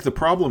 But I think the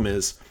problem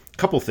is a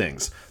couple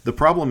things. The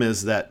problem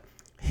is that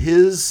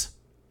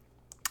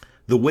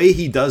the way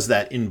he does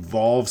that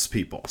involves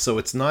people. So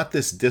it's not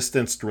this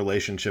distanced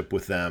relationship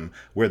with them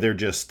where they're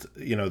just,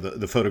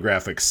 the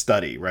photographic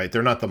study, right?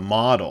 They're not the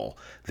model.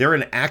 They're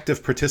an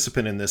active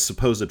participant in this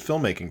supposed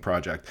filmmaking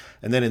project.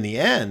 And then in the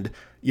end,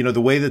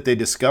 the way that they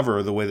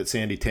discover, the way that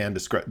Sandy Tan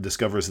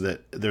discovers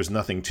that there's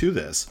nothing to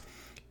this,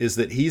 is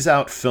that he's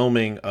out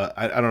filming.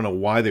 I don't know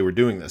why they were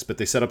doing this, but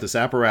they set up this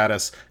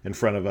apparatus in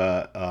front of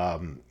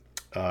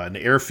an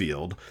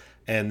airfield,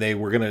 and they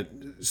were going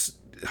to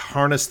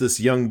harness this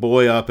young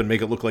boy up and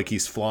make it look like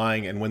he's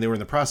flying. And when they were in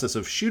the process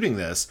of shooting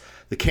this,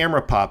 the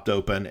camera popped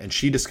open and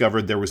she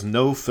discovered there was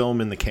no film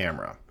in the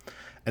camera.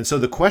 And so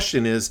the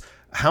question is,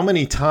 how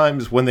many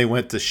times when they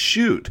went to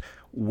shoot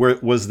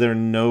was there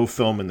no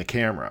film in the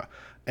camera?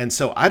 And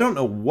so I don't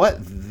know what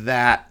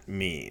that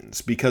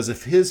means, because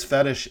if his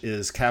fetish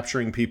is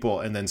capturing people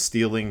and then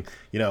stealing,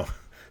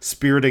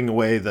 spiriting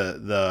away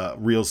the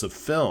reels of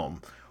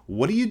film,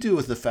 what do you do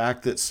with the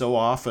fact that so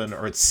often,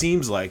 or it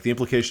seems like the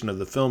implication of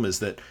the film is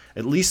that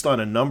at least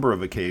on a number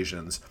of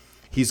occasions,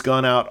 he's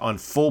gone out on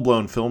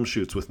full-blown film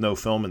shoots with no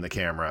film in the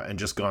camera and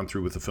just gone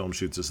through with the film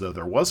shoots as though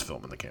there was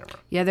film in the camera.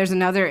 Yeah, there's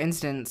another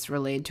instance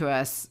relayed to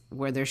us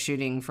where they're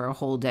shooting for a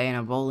whole day in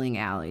a bowling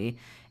alley,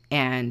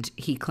 and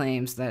he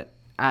claims that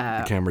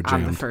the camera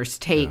jammed. On the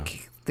first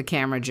take, the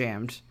camera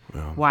jammed.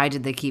 Yeah. Why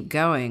did they keep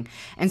going?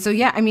 And so,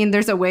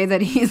 there's a way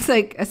that he's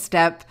like a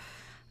step,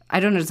 I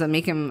don't know, does that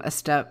make him a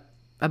step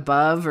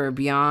above or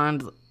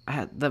beyond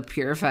the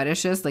pure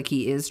fetishist? Like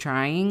he is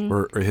trying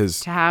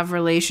to have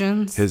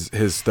relations.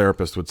 His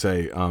therapist would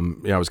say, I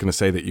was going to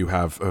say that you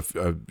have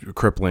a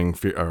crippling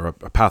fear, or a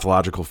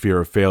pathological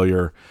fear of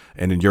failure,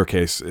 and in your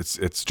case,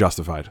 it's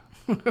justified.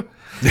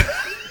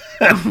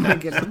 Oh my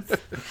goodness.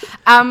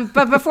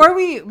 But before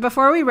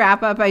we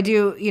wrap up, I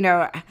do,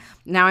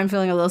 now I'm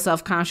feeling a little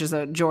self-conscious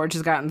that George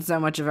has gotten so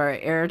much of our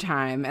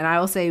airtime. And I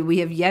will say we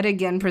have yet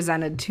again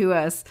presented to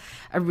us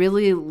a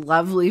really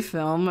lovely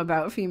film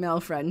about female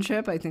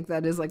friendship. I think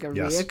that is like a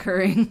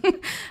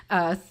reoccurring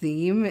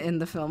theme in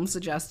the film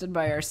suggested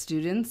by our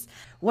students.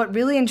 What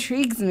really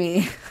intrigues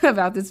me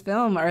about this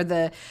film are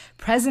the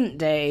present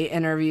day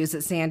interviews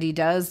that Sandy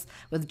does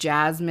with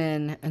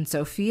Jasmine and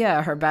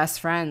Sophia, her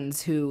best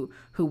friends who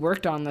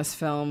worked on this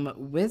film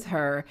with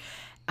her.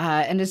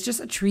 And it's just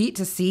a treat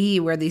to see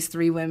where these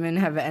three women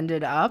have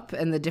ended up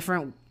and the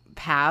different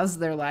paths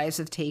their lives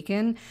have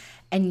taken.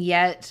 And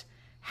yet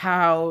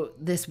how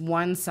this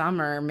one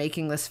summer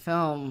making this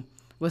film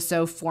was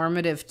so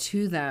formative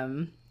to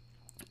them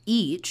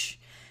each,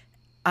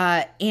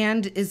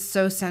 and is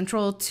so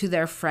central to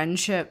their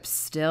friendship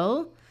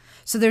still.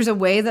 So there's a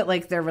way that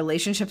like their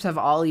relationships have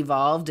all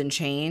evolved and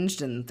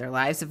changed and their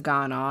lives have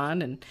gone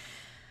on.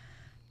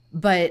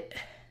 But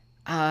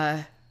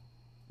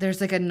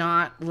there's like a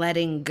not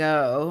letting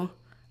go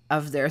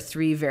of their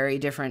three very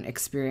different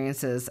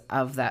experiences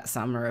of that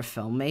summer of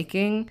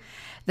filmmaking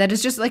that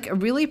is just like a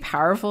really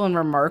powerful and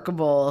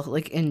remarkable,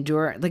 like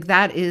like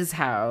that is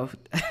how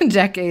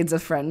decades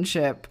of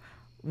friendship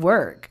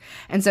work.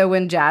 And so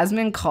when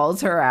Jasmine calls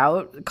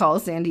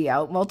Sandy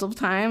out multiple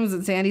times,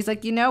 and Sandy's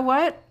like, you know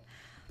what?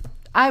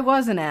 I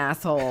was an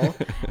asshole.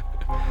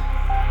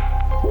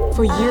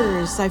 For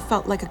years, I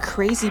felt like a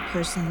crazy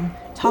person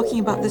talking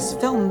about this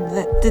film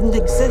that didn't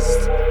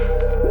exist.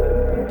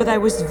 But I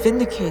was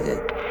vindicated.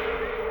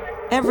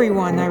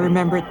 Everyone I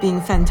remembered being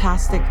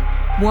fantastic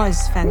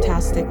was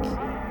fantastic.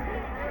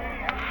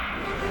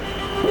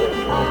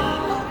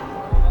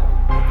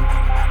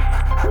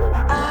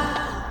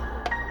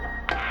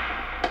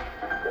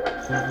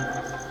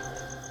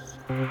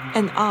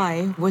 And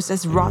I was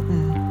as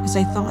rotten as as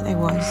I thought I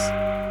was.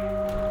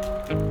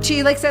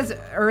 She says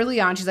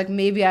early on, she's like,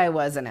 maybe I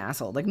was an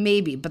asshole,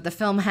 maybe, but the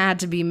film had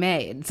to be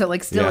made. So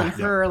still in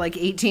her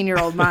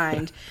 18-year-old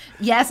mind,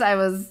 yes, I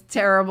was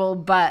terrible,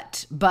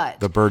 but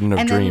the burden of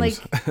and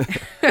dreams.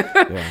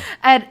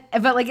 Then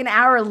but an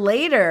hour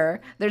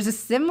later, there's a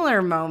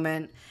similar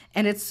moment.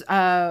 And it's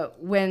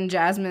when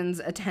Jasmine's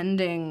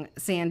attending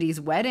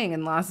Sandy's wedding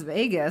in Las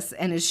Vegas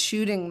and is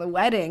shooting the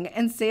wedding,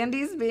 and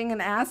Sandy's being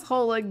an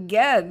asshole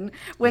again.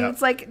 When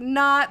it's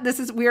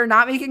we are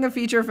not making a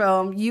feature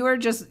film. You are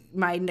just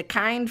my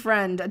kind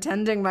friend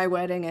attending my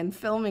wedding and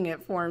filming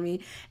it for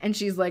me. And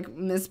she's like,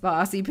 Miss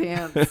Bossy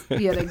Pants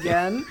yet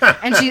again.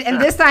 And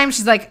this time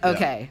she's like,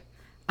 okay,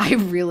 I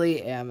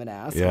really am an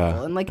asshole.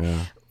 Yeah.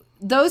 And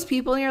those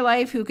people in your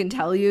life who can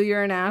tell you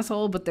you're an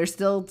asshole, but they're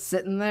still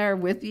sitting there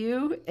with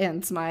you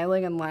and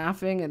smiling and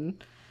laughing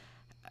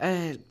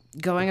and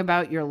going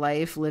about your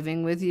life,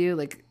 living with you,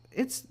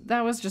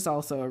 that was just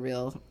also a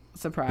real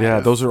surprise.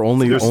 Yeah, those are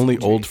only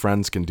old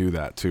friends can do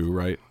that too,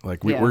 right?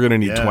 We're gonna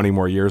need 20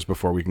 more years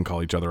before we can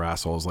call each other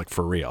assholes,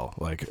 for real.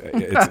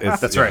 It's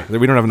That's right.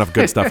 We don't have enough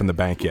good stuff in the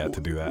bank yet to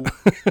do that.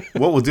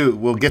 What we'll do,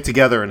 we'll get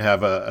together and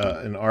have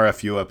an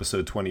RFU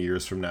episode 20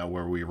 years from now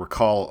where we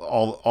recall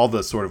all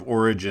the sort of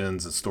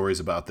origins and stories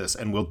about this,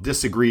 and we'll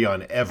disagree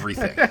on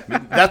everything.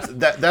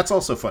 That's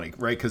also funny,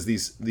 right? Because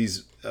these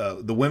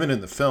the women in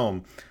the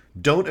film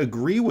don't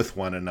agree with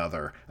one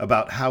another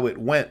about how it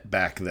went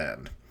back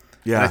then.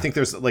 Yeah, and I think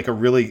there's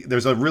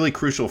a really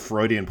crucial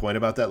Freudian point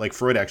about that.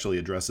 Freud actually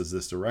addresses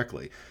this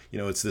directly.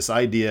 It's this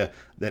idea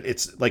that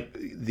it's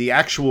the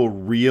actual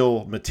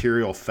real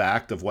material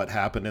fact of what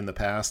happened in the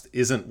past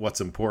isn't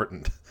what's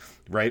important,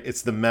 right?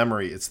 It's the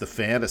memory, it's the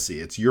fantasy,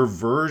 it's your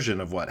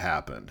version of what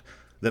happened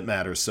that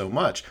matters so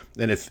much.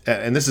 And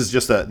this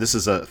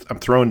is I'm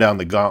throwing down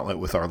the gauntlet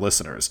with our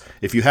listeners.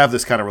 If you have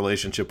this kind of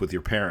relationship with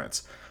your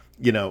parents,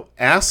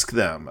 ask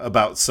them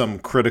about some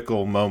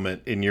critical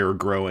moment in your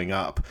growing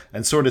up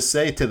and sort of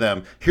say to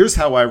them, here's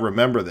how I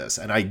remember this.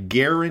 And I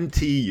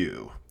guarantee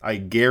you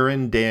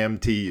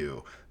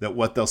that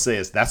what they'll say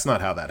is, that's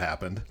not how that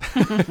happened.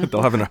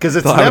 They'll have an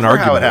argument.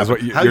 How it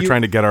happened. You're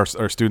trying to get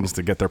our students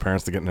to get their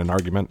parents to get in an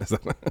argument.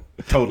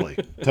 Totally.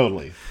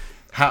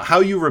 How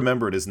you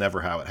remember it is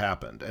never how it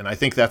happened. And I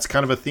think that's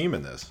kind of a theme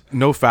in this.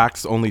 No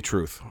facts, only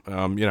truth.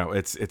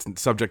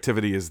 It's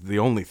subjectivity is the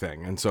only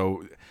thing. And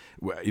so,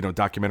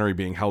 documentary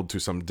being held to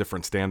some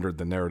different standard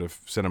than narrative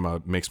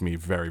cinema makes me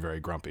very, very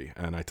grumpy.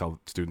 And I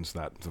tell students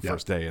that the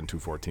first day in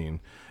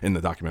 214 in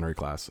the documentary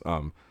class.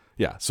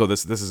 So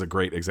this is a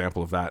great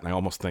example of that. And I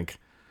almost think,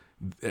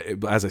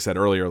 as I said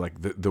earlier,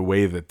 the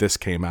way that this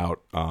came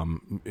out,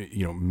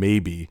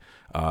 maybe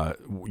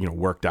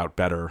worked out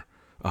better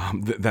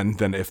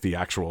than if the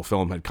actual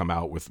film had come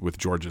out with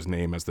George's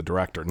name as the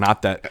director.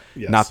 Not that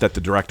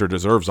the director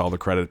deserves all the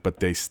credit, but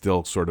they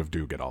still sort of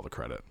do get all the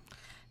credit.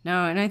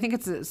 No, and I think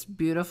it's as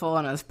beautiful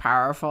and as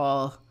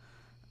powerful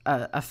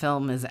a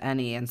film as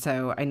any. And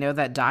so I know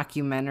that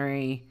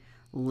documentary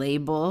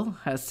label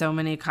has so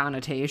many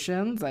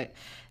connotations, but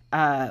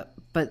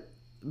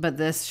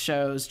this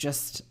shows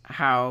just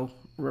how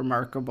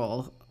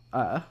remarkable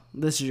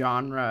this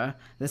genre,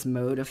 this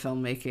mode of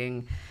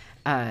filmmaking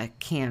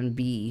can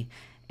be.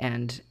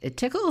 And it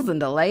tickles and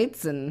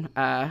delights. And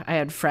I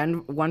had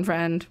one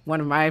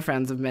of my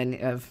friends of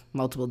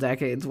multiple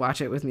decades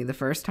watch it with me the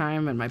first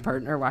time, and my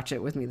partner watch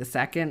it with me the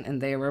second, and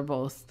they were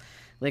both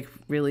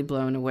really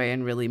blown away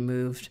and really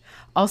moved.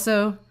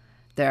 Also,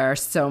 there are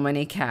so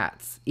many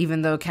cats.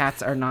 Even though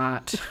cats are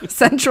not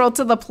central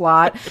to the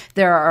plot,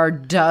 there are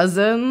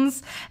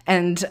dozens.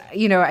 And,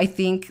 I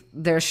think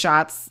there's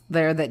shots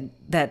there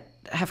that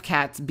have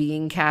cats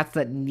being cats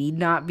that need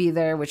not be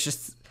there, which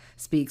just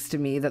speaks to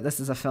me that this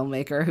is a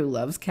filmmaker who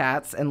loves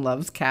cats and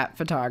loves cat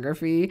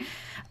photography.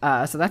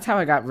 So that's how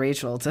I got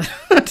Rachel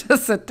to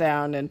sit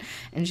down, and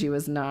she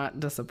was not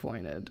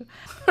disappointed.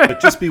 But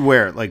just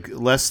beware,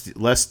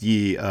 lest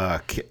ye,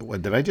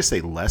 what did I just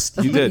say?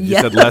 Lest you did. You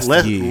said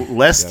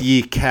lest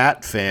ye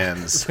cat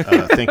fans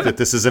think that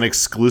this is an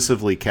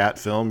exclusively cat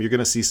film. You're going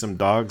to see some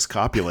dogs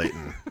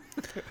copulating.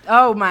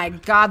 Oh my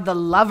God, the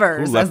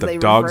lovers! Who let as the they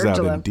dogs refer out?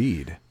 to them.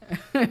 Indeed.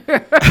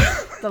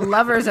 The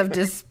lovers have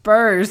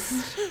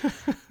dispersed.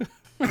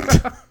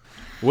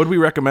 Would we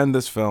recommend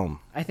this film?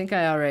 I think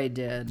I already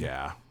did.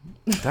 Yeah,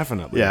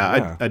 definitely.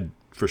 Yeah. I'd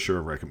for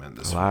sure recommend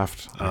this. I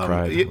laughed. I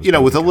cried.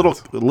 With a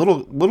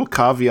little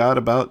caveat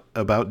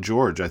about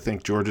George. I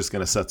think George is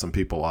going to set some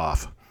people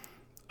off,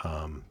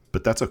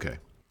 but that's okay.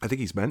 I think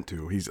he's meant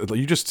to.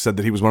 You just said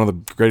that he was one of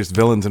the greatest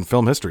villains in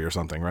film history or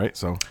something, right?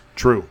 So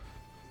true.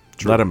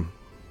 Let him.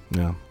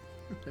 Yeah.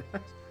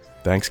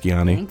 Thanks,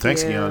 Gianni.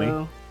 Thanks,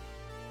 Gianni.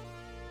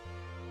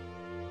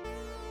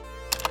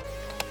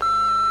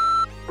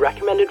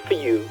 Recommended for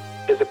You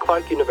is a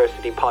Clark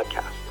University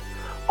podcast.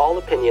 All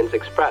opinions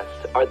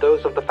expressed are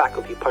those of the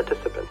faculty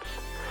participants.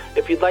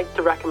 If you'd like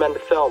to recommend a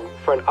film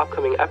for an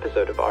upcoming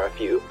episode of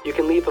RFU, you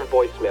can leave a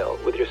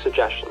voicemail with your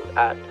suggestion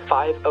at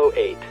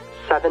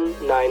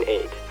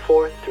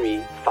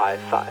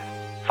 508-798-4355.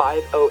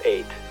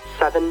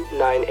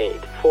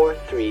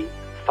 508-798-4355.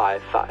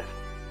 55.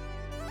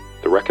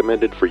 The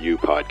Recommended for You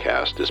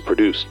podcast is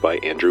produced by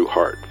Andrew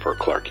Hart for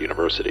Clark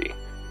University.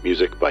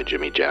 Music by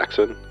Jimmy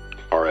Jackson.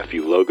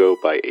 RFU logo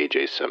by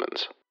AJ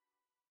Simmons.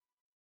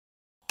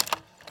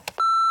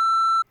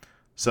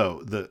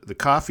 So the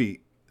coffee,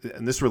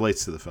 and this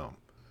relates to the film.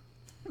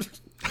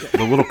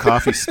 The little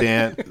coffee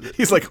stand.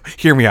 He's like,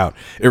 hear me out.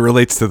 It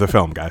relates to the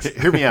film, guys.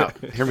 Hear me out.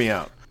 Hear me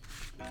out.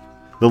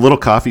 The little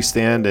coffee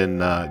stand in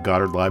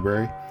Goddard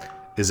Library,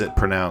 is it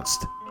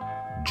pronounced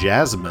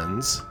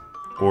Jazzman's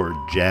or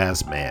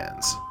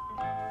Jazzman's?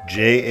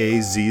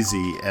 Jazzman.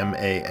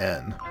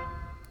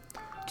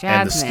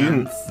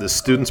 And the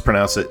students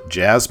pronounce it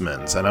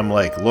Jasmine's, and I'm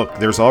like, look,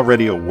 there's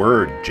already a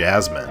word,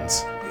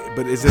 Jasmine's.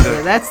 But is it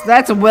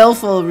that's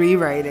willful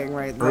rewriting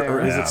right there.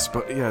 Or is it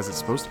is it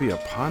supposed to be a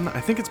pun?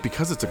 I think it's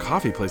because it's a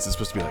coffee place. It's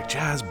supposed to be like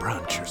jazz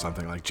brunch or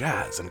something, like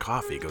jazz and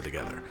coffee go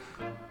together.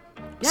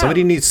 Yeah.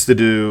 Somebody needs to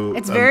do.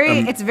 It's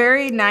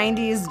very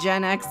 90s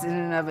Gen X in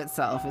and of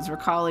itself. It's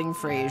recalling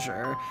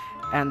Frasier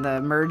and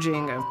the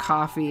merging of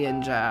coffee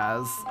and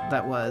jazz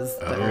that was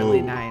the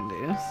early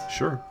 90s.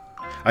 Sure.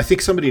 I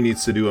think somebody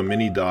needs to do a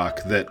mini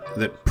doc that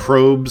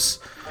probes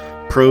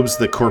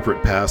the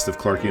corporate past of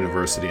Clark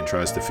University and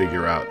tries to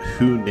figure out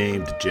who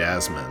named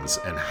Jasmine's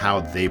and how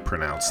they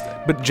pronounced it.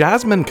 But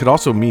Jasmine could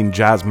also mean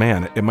jazz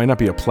man. It might not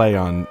be a play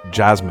on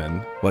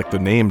Jasmine, like the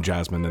name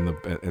Jasmine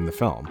in the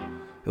film.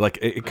 Like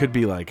it could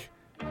be like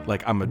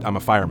I'm a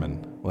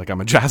fireman, like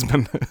I'm a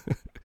Jasmine.